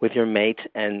with your mate,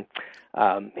 and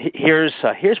here's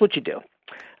what you do.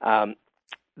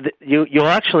 You'll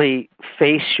actually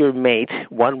face your mate.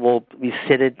 One will be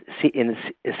seated in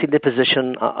a seated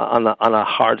position on a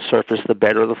hard surface, the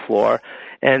bed or the floor,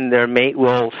 and their mate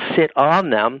will sit on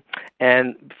them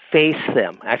and face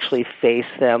them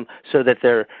so that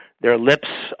their lips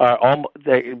are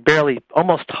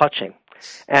almost touching.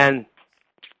 And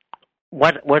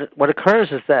what occurs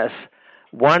is this: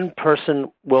 one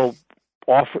person will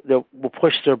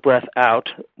push their breath out,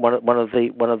 one of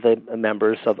the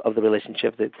members of the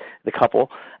relationship, the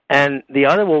couple, and the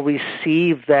other will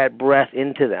receive that breath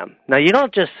into them. Now, you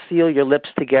don't just seal your lips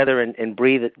together and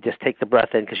breathe it, just take the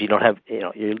breath in, because you don't have,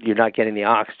 you're not getting the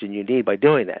oxygen you need by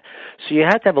doing that. So you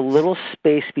have to have a little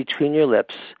space between your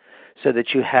lips so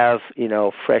that you have,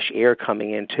 fresh air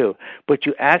coming in too. But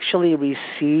you actually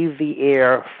receive the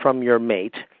air from your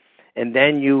mate, and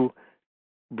then you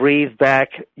breathe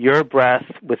back your breath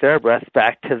with their breath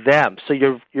back to them. So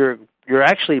you're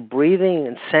actually breathing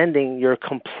and sending your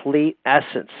complete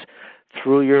essence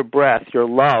through your breath, your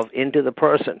love, into the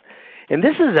person. And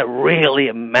this is a really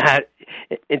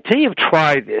until you've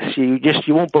tried this,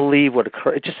 you won't believe what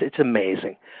occurs. It's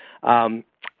amazing.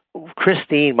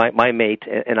 Christine, my mate,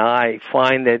 and I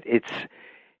find that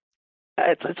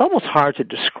it's almost hard to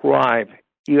describe.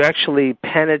 You actually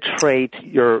penetrate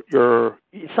your.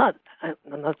 It's not.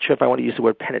 I'm not sure if I want to use the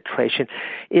word penetration.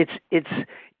 It's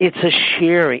a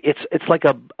sharing. It's like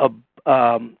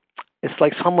it's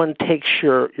like someone takes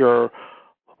your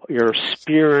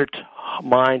spirit,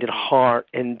 mind, and heart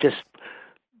and just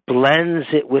blends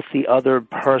it with the other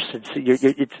person. So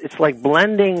it's like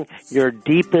blending your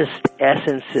deepest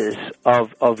essences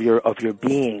of your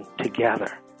being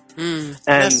together. And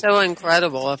that's so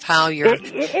incredible of how you're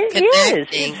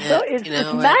connecting.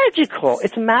 It's magical.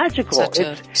 It's magical.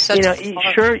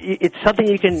 It's something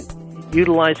you can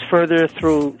utilize further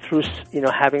through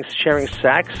sharing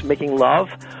sex, making love,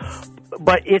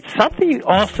 but it's something you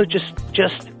also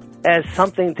just as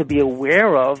something to be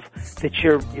aware of, that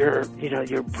you're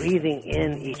breathing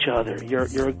in each other.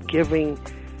 You're giving.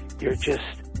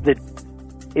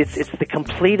 It's the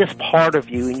completest part of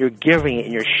you, and you're giving it,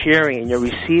 and you're sharing it, and you're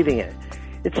receiving it.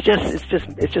 It's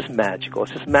just magical.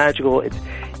 It's just magical. If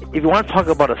you want to talk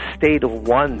about a state of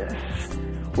oneness,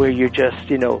 where you're just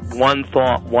one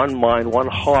thought, one mind, one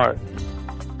heart.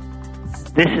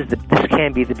 This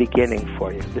can be the beginning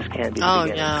for you. This can be the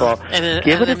beginning. Yeah. So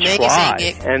give it a try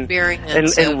and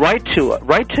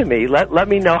write to me. Let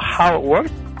me know how it works.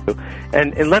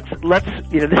 And let's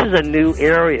this is a new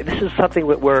area. This is something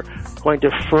that we're going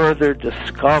to further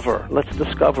discover. Let's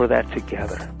discover that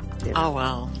together. Oh,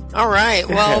 wow. All right.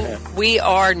 Well, we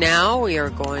are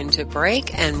going to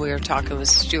break, and we are talking with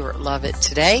Stuart Lovett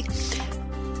today,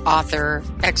 author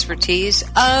expertise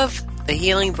of The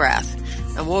Healing Breath.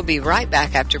 And we'll be right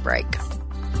back after break.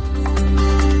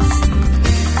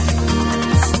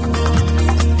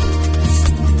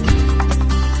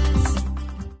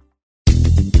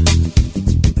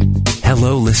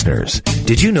 Hello, listeners.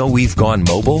 Did you know we've gone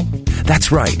mobile?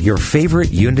 That's right. Your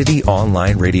favorite Unity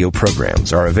online radio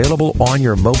programs are available on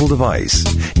your mobile device.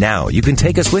 Now you can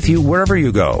take us with you wherever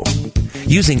you go.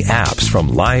 Using apps from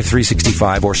Live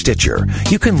 365 or Stitcher,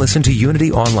 you can listen to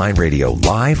Unity Online Radio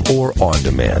live or on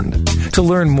demand. To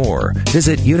learn more,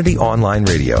 visit Unity Online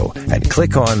Radio and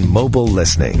click on Mobile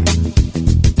Listening.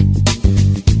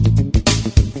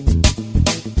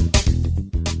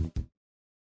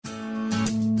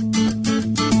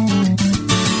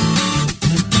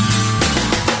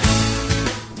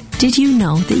 Did you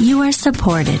know that you are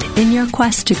supported in your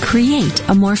quest to create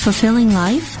a more fulfilling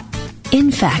life? In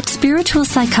fact, spiritual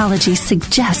psychology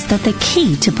suggests that the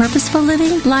key to purposeful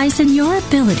living lies in your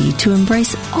ability to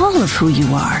embrace all of who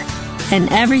you are and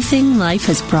everything life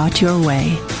has brought your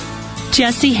way.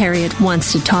 Jessie Harriet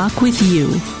wants to talk with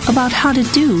you about how to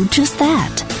do just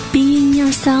that, being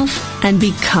yourself and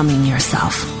becoming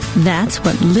yourself. That's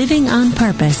what living on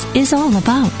purpose is all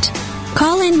about.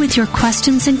 Call in with your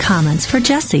questions and comments for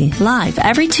Jessie live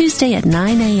every Tuesday at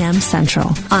 9 a.m.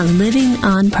 Central on Living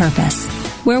on Purpose,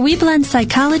 where we blend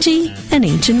psychology and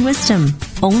ancient wisdom.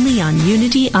 Only on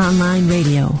Unity Online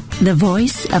Radio, the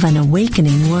voice of an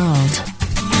awakening world.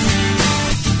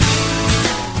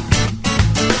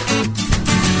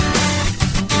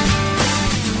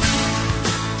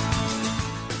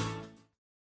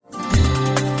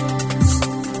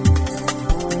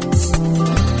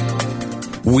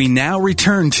 We now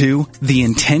return to The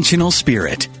Intentional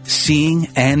Spirit, Seeing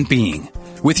and Being,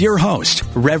 with your host,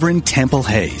 Reverend Temple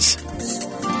Hayes.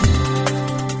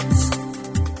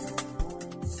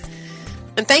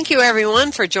 And thank you,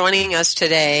 everyone, for joining us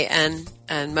today.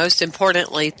 And most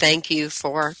importantly, thank you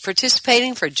for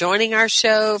participating, for joining our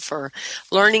show, for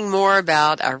learning more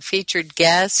about our featured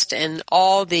guest and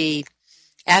all the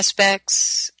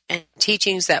aspects and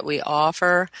teachings that we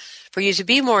offer, for you to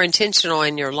be more intentional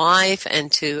in your life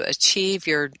and to achieve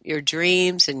your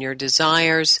dreams and your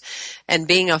desires, and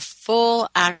being a full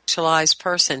actualized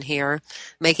person here,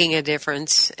 making a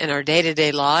difference in our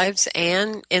day-to-day lives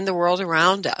and in the world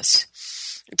around us.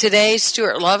 Today,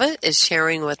 Stuart Lovett is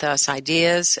sharing with us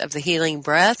ideas of the healing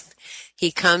breath. He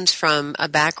comes from a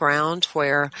background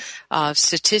where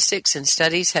statistics and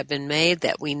studies have been made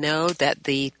that we know that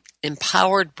the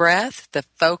empowered breath, the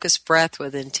focused breath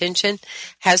with intention,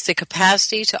 has the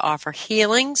capacity to offer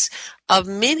healings of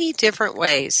many different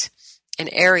ways and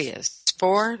areas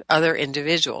for other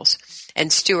individuals.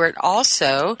 And Stuart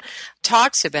also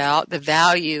talks about the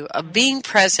value of being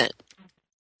present.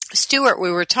 Stuart,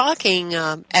 we were talking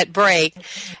at break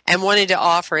and wanted to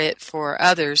offer it for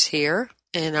others here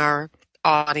in our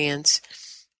audience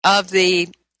of the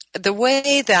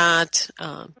way that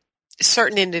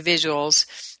certain individuals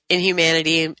in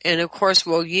humanity, and of course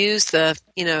we'll use the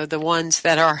ones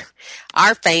that are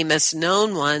our famous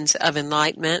known ones of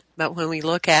enlightenment. But when we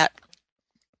look at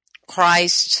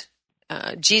Christ,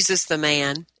 Jesus the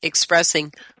man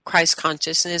expressing Christ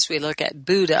consciousness, we look at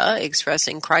Buddha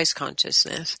expressing Christ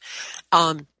consciousness.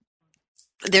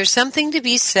 There's something to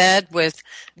be said with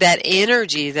that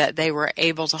energy that they were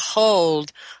able to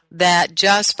hold, that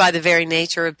just by the very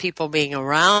nature of people being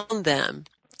around them,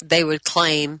 they would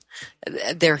claim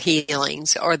their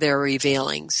healings or their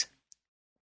revealings.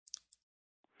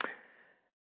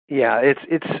 Yeah,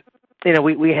 it's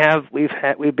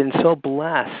we've been so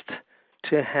blessed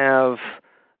to have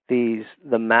the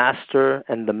master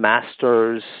and the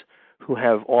masters who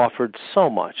have offered so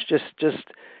much.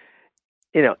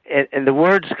 And the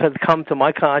words that come to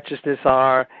my consciousness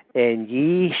are, "And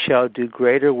ye shall do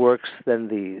greater works than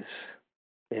these,"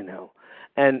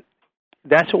 and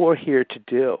that's what we're here to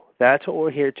do. That's what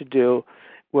we're here to do.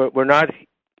 We're not,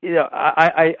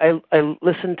 I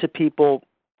listen to people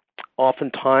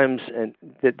oftentimes and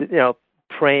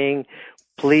praying,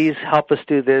 "Please help us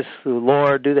do this,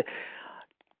 Lord, do that."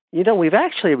 We've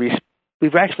actually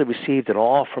received it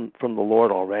all from the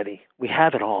Lord already. We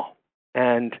have it all,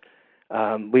 and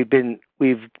we've been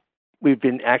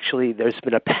actually, there's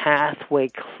been a pathway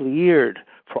cleared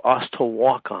for us to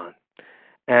walk on.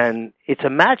 And it's a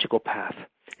magical path.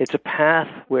 It's a path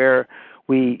where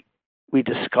we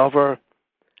discover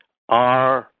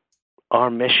our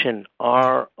mission,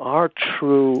 the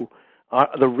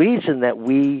reason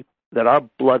that our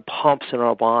blood pumps in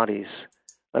our bodies,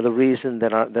 are the reason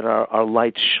that our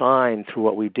lights shine through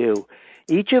what we do.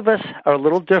 Each of us are a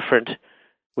little different.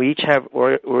 We each have,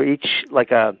 we're each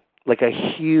like a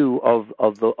hue of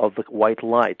the white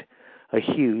light. A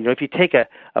hue. If you take a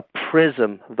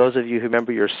prism, those of you who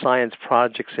remember your science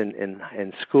projects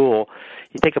in school,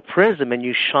 you take a prism and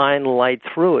you shine light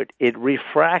through it. It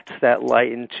refracts that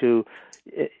light into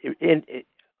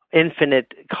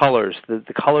infinite colors,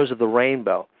 the colors of the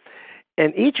rainbow.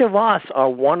 And each of us are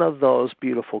one of those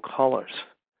beautiful colors.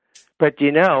 But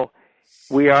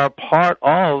we are part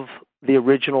of the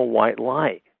original white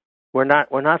light. We're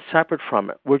not separate from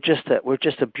it. We're just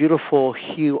a beautiful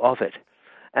hue of it.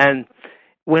 And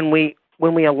when we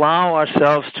allow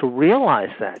ourselves to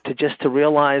realize that, to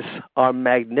realize our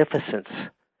magnificence,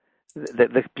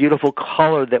 the beautiful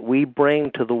color that we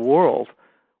bring to the world,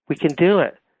 we can do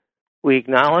it. We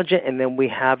acknowledge it, and then we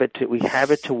have it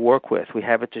to work with. We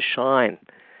have it to shine.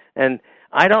 And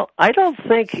I don't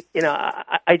think,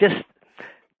 I just,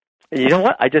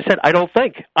 what? I just said, I don't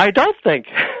think. I don't think.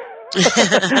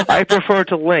 I prefer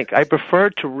to link. I prefer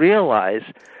to realize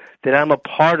that I'm a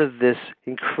part of this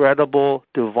incredible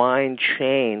divine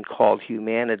chain called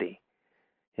humanity.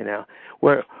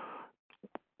 Where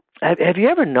have you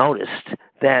ever noticed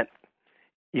that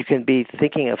you can be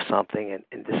thinking of something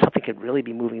and something could really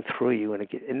be moving through you,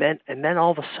 and then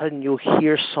all of a sudden you'll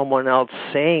hear someone else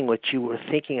saying what you were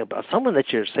thinking about, someone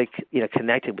that you're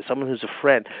connected with, someone who's a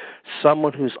friend,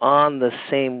 someone who's on the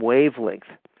same wavelength.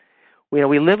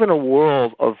 We live in a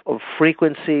world of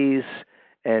frequencies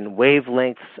and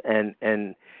wavelengths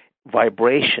and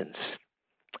vibrations,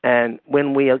 and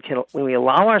when we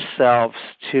allow ourselves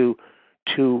to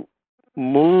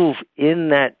move in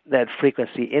that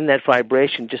frequency, in that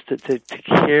vibration, just to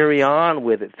carry on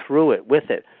with it, through it, with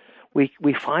it,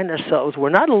 we find ourselves, we're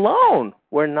not alone.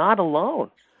 We're not alone.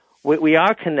 We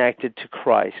are connected to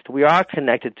Christ. We are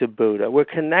connected to Buddha. We're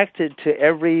connected to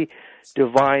every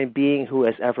divine being who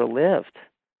has ever lived.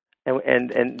 And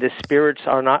the spirits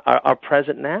are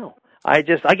present now. I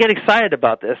get excited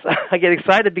about this. I get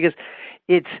excited because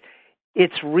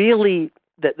it's really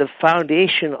the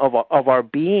foundation of our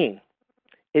being.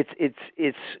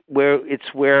 It's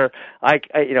where I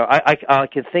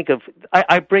can think of.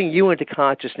 I bring you into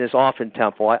consciousness often,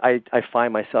 Temple. I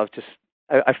find myself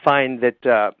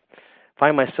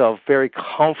find myself very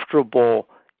comfortable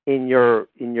in your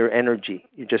energy.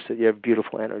 You have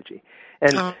beautiful energy,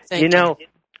 and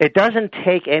it doesn't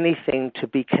take anything to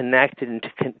be connected and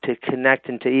to connect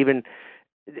and to even.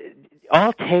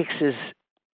 All it takes is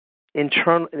an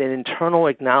internal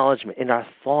acknowledgement in our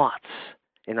thoughts,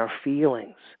 in our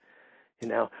feelings.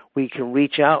 We can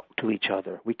reach out to each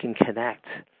other. We can connect.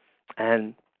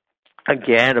 And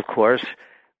again, of course,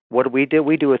 what do?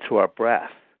 We do it through our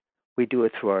breath. We do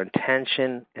it through our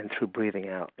intention and through breathing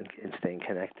out and staying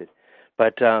connected.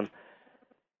 But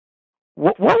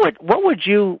what would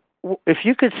you, if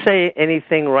you could say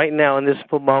anything right now in this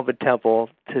moment, Temple,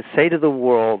 to say to the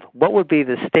world, what would be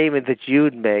the statement that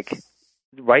you'd make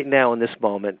right now in this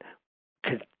moment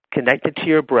connected to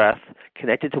your breath,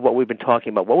 connected to what we've been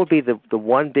talking about, what would be the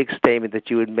one big statement that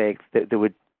you would make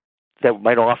that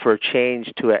might offer a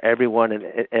change to everyone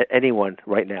and anyone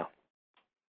right now?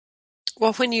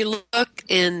 Well, when you look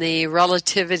in the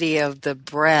relativity of the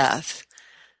breath,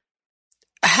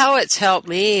 how it's helped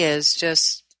me is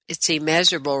just, it's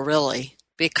immeasurable, really,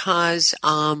 because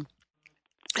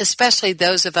especially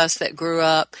those of us that grew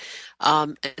up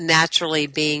naturally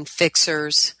being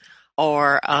fixers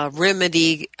or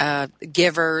remedy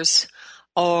givers,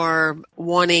 or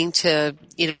wanting to,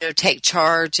 take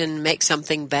charge and make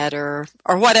something better,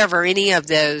 or whatever any of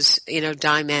those,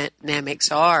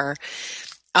 dynamics are.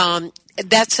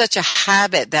 That's such a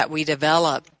habit that we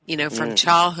develop, from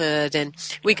childhood, and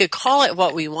we could call it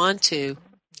what we want to.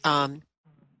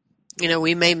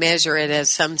 We may measure it as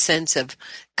some sense of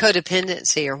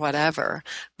codependency or whatever,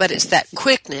 but it's that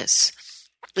quickness,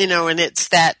 and it's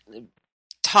that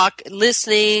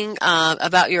listening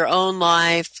about your own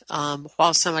life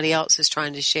while somebody else is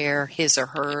trying to share his or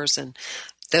hers, and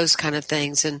those kind of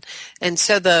things. And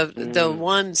so the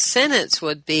one sentence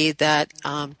would be that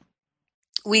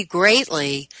we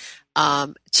greatly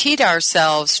cheat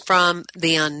ourselves from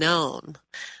the unknown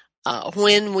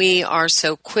when we are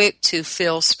so quick to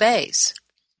fill space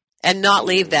and not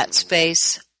leave that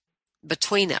space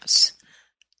between us,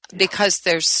 because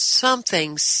there's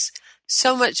something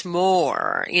so much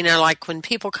more, like when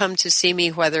people come to see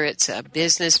me, whether it's a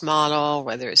business model,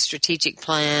 whether it's strategic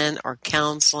plan or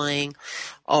counseling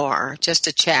or just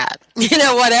a chat,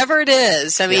 whatever it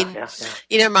is. I mean,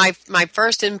 my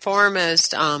first and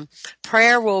foremost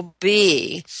prayer will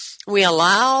be, we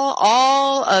allow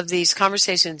all of these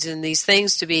conversations and these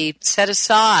things to be set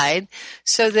aside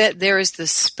so that there is the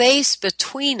space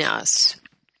between us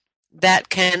that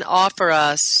can offer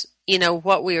us,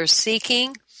 what we are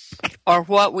seeking or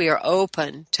what we are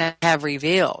open to have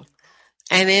revealed.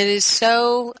 And it is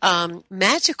so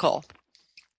magical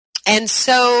and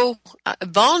so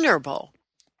vulnerable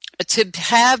to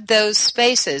have those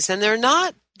spaces. And they're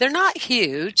not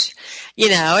huge.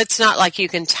 It's not like you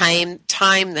can time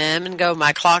them and go,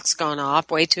 my clock's gone off,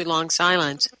 way too long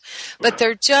silence. But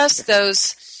they're just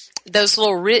those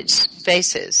little rich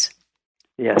spaces.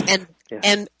 Yes.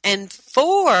 And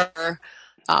for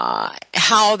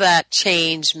how that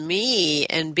changed me,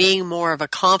 and being more of a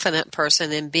confident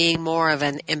person and being more of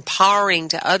an empowering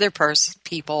to other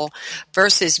people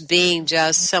versus being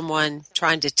just someone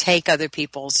trying to take other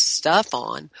people's stuff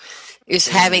on, is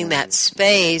having that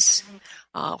space.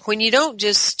 When you don't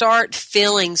just start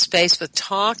filling space with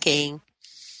talking,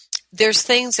 there's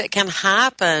things that can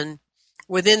happen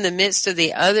within the midst of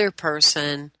the other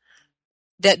person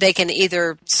that they can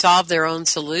either solve their own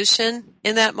solution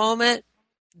in that moment,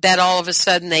 that all of a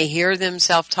sudden they hear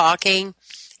themselves talking.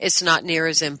 It's not near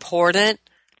as important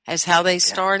as how they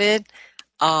started.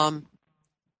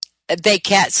 They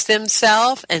catch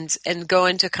themselves and go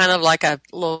into kind of like a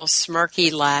little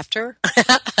smirky laughter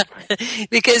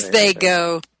because they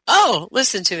go, oh,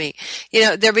 listen to me.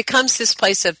 There becomes this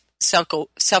place of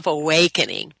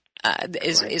self-awakening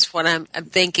is what I'm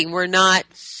thinking. We're not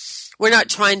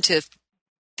trying to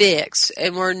fix,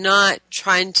 and we're not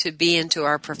trying to be into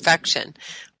our perfection.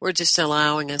 We're just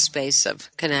allowing a space of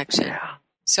connection. Yeah.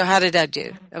 So how did I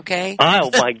do? Okay?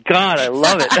 Oh, my God, I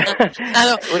love it.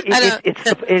 It's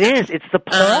the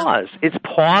pause. It's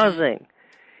pausing.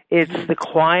 It's the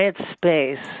quiet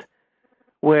space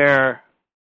where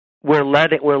we're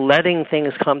letting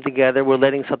things come together. We're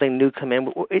letting something new come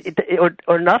in,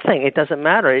 or nothing. It doesn't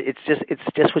matter. It's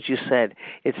just what you said.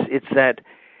 It's that.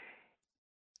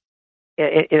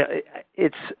 There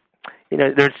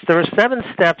are 7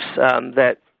 steps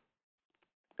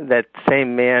that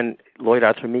same man, Lloyd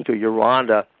Arthur Meeker,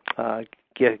 Yoranda,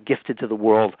 gifted to the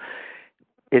world.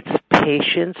 It's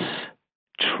patience,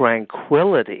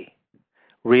 tranquility,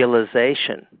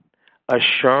 realization,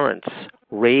 assurance,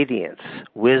 radiance,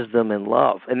 wisdom, and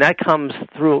love. And that comes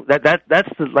through. That's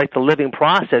the living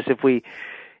process. If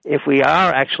we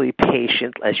are actually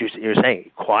patient, as you're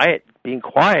saying, being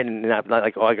quiet, and not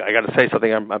like, oh, I got to say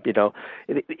something.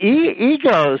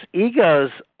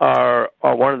 Egos are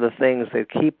one of the things that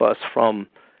keep us from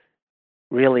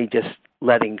really just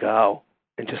letting go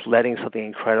and just letting something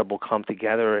incredible come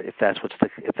together, if that's what's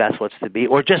to be,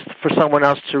 or just for someone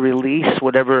else to release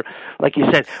whatever. Like you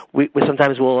said, we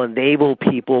sometimes will enable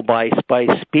people by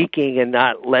speaking and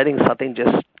not letting something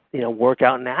just work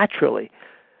out naturally.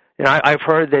 I've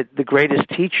heard that the greatest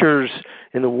teachers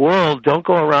in the world don't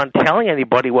go around telling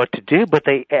anybody what to do, but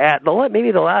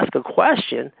maybe they'll ask a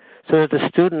question so that the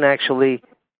student actually,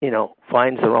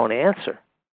 finds their own answer.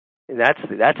 And that's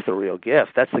the real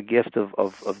gift. That's the gift of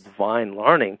divine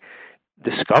learning.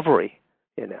 discovery,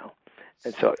 And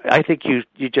so I think you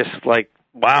just like,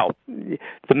 wow,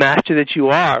 the master that you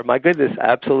are. My goodness,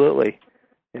 absolutely.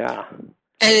 Yeah. And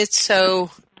it's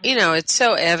so, it's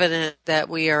so evident that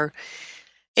we are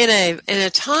in a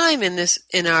time in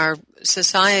our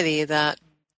society that,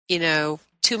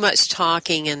 too much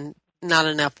talking and not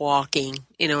enough walking,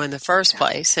 in the first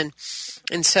place. And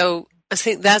so I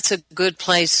think that's a good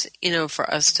place,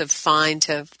 for us to find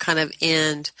to kind of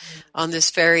end on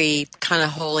this very kind of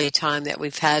holy time that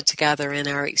we've had together in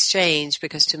our exchange,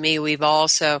 because to me, we've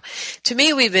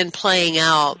been playing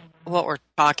out what we're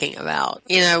talking about.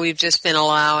 We've just been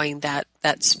allowing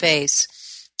that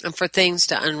space and for things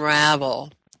to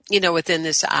unravel, within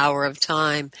this hour of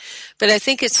time. But I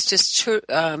think it's just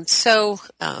so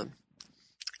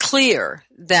clear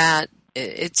that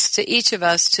it's to each of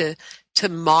us to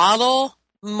model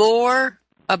more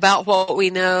about what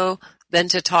we know than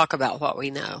to talk about what we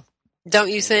know. Don't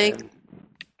you think?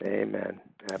 Amen.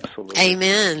 Absolutely.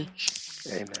 Amen.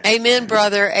 Amen,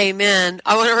 brother. Amen.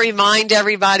 I want to remind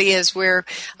everybody as we're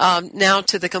now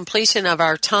to the completion of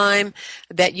our time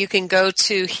that you can go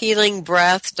to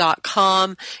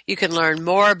healingbreath.com. You can learn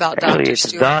more about Dr.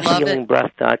 Stuart Lovett.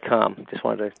 Healingbreath.com. Just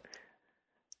wanted to.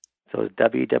 So it's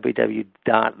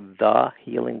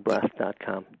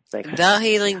www.thehealingbreath.com. Thanks.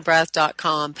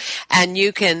 Thehealingbreath.com. And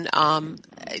you can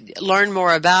learn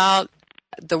more about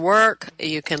the work.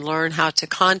 You can learn how to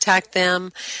contact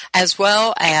them, as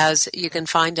well as you can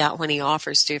find out when he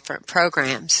offers different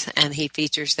programs, and he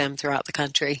features them throughout the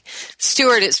country.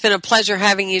 Stuart, it's been a pleasure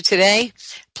having you today.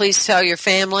 Please tell your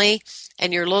family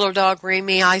and your little dog,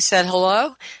 Remy, I said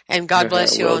hello, and God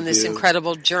bless you on this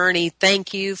incredible journey.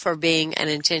 Thank you for being an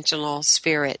intentional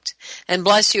spirit. And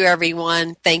bless you,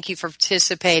 everyone. Thank you for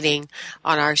participating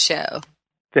on our show.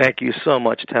 Thank you so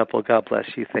much, Temple. God bless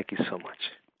you. Thank you so much.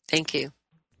 Thank you.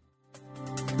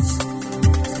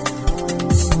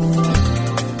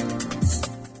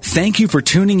 Thank you for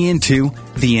tuning in to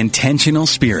The Intentional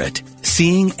Spirit,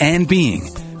 Seeing and Being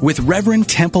with Reverend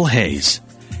Temple Hayes.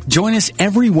 Join us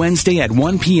every Wednesday at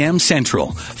 1 p.m.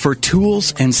 Central for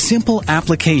tools and simple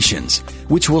applications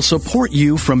which will support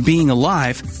you from being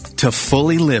alive to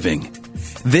fully living.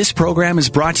 This program is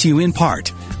brought to you in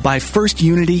part by First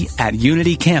Unity at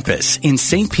Unity Campus in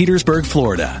St. Petersburg,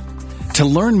 Florida. To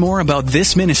learn more about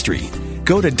this ministry,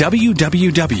 go to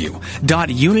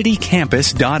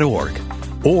www.unitycampus.org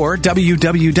or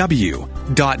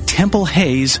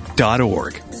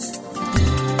www.templehays.org.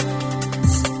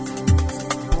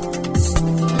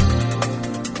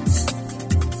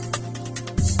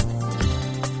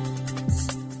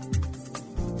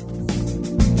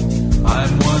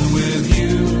 I'm one with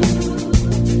you,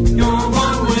 you're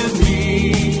one with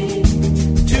me,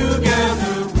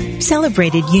 together we...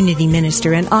 Celebrated Unity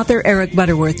minister and author Eric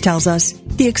Butterworth tells us,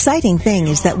 the exciting thing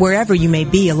is that wherever you may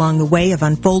be along the way of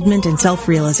unfoldment and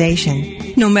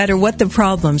self-realization, no matter what the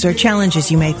problems or challenges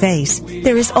you may face,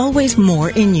 there is always more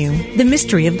in you, the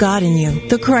mystery of God in you,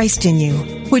 the Christ in you,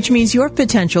 which means your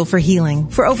potential for healing,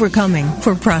 for overcoming,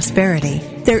 for prosperity.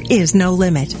 There is no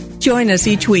limit. Join us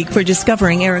each week for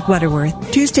Discovering Eric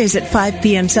Butterworth, Tuesdays at 5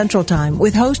 p.m. Central Time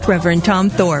with host Reverend Tom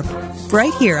Thorpe,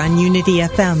 right here on Unity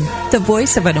FM, the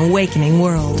voice of an awakening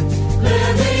world.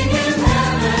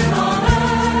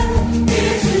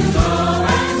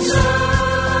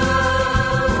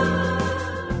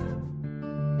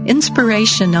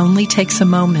 Inspiration only takes a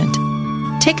moment.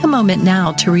 Take a moment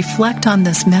now to reflect on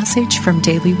this message from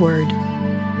Daily Word.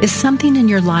 Is something in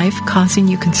your life causing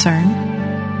you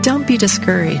concern? Don't be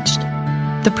discouraged.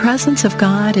 The presence of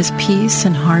God is peace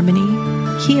and harmony,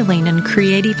 healing and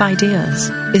creative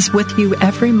ideas, is with you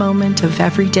every moment of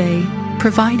every day,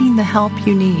 providing the help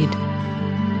you need.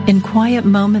 In quiet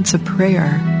moments of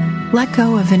prayer, let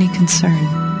go of any concern.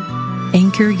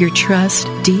 Anchor your trust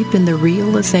deep in the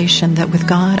realization that with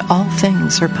God all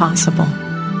things are possible.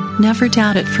 Never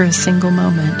doubt it for a single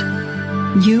moment.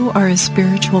 You are a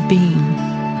spiritual being,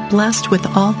 blessed with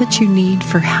all that you need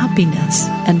for happiness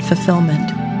and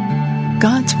fulfillment.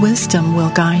 God's wisdom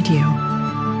will guide you.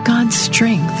 God's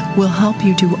strength will help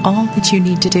you do all that you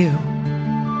need to do.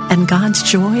 And God's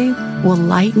joy will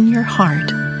lighten your heart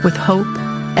with hope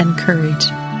and courage.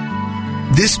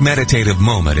 This meditative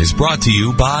moment is brought to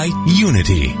you by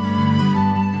Unity.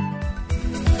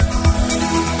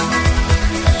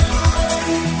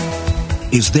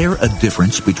 Is there a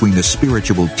difference between the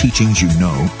spiritual teachings you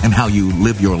know and how you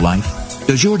live your life?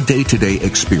 Does your day-to-day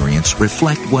experience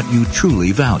reflect what you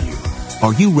truly value?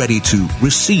 Are you ready to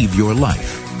receive your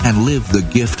life and live the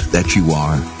gift that you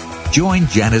are? Join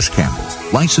Janice Campbell,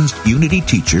 licensed Unity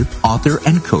teacher, author,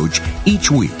 and coach, each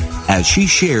week as she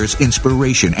shares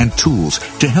inspiration and tools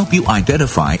to help you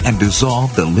identify and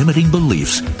dissolve the limiting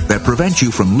beliefs that prevent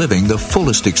you from living the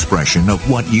fullest expression of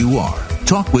what you are.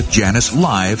 Talk with Janice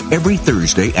live every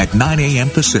Thursday at 9 a.m.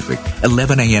 Pacific,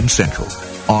 11 a.m. Central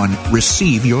on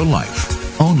Receive Your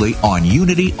Life, only on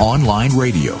Unity Online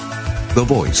Radio, the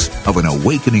voice of an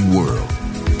awakening world.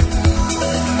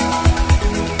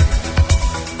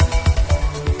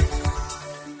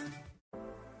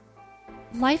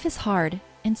 Life is hard,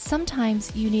 and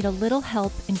sometimes you need a little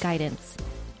help and guidance.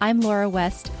 I'm Laura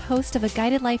West, host of a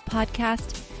Guided Life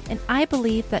podcast, and I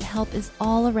believe that help is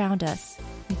all around us.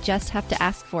 We just have to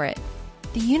ask for it.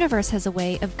 The universe has a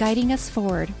way of guiding us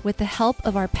forward with the help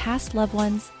of our past loved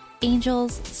ones,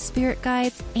 angels, spirit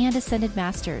guides, and ascended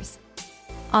masters.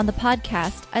 On the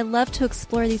podcast, I love to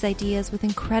explore these ideas with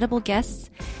incredible guests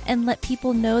and let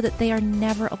people know that they are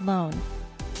never alone.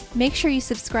 Make sure you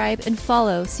subscribe and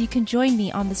follow so you can join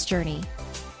me on this journey.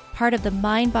 Part of the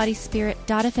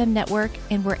MindBodySpirit.fm network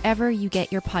and wherever you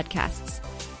get your podcasts.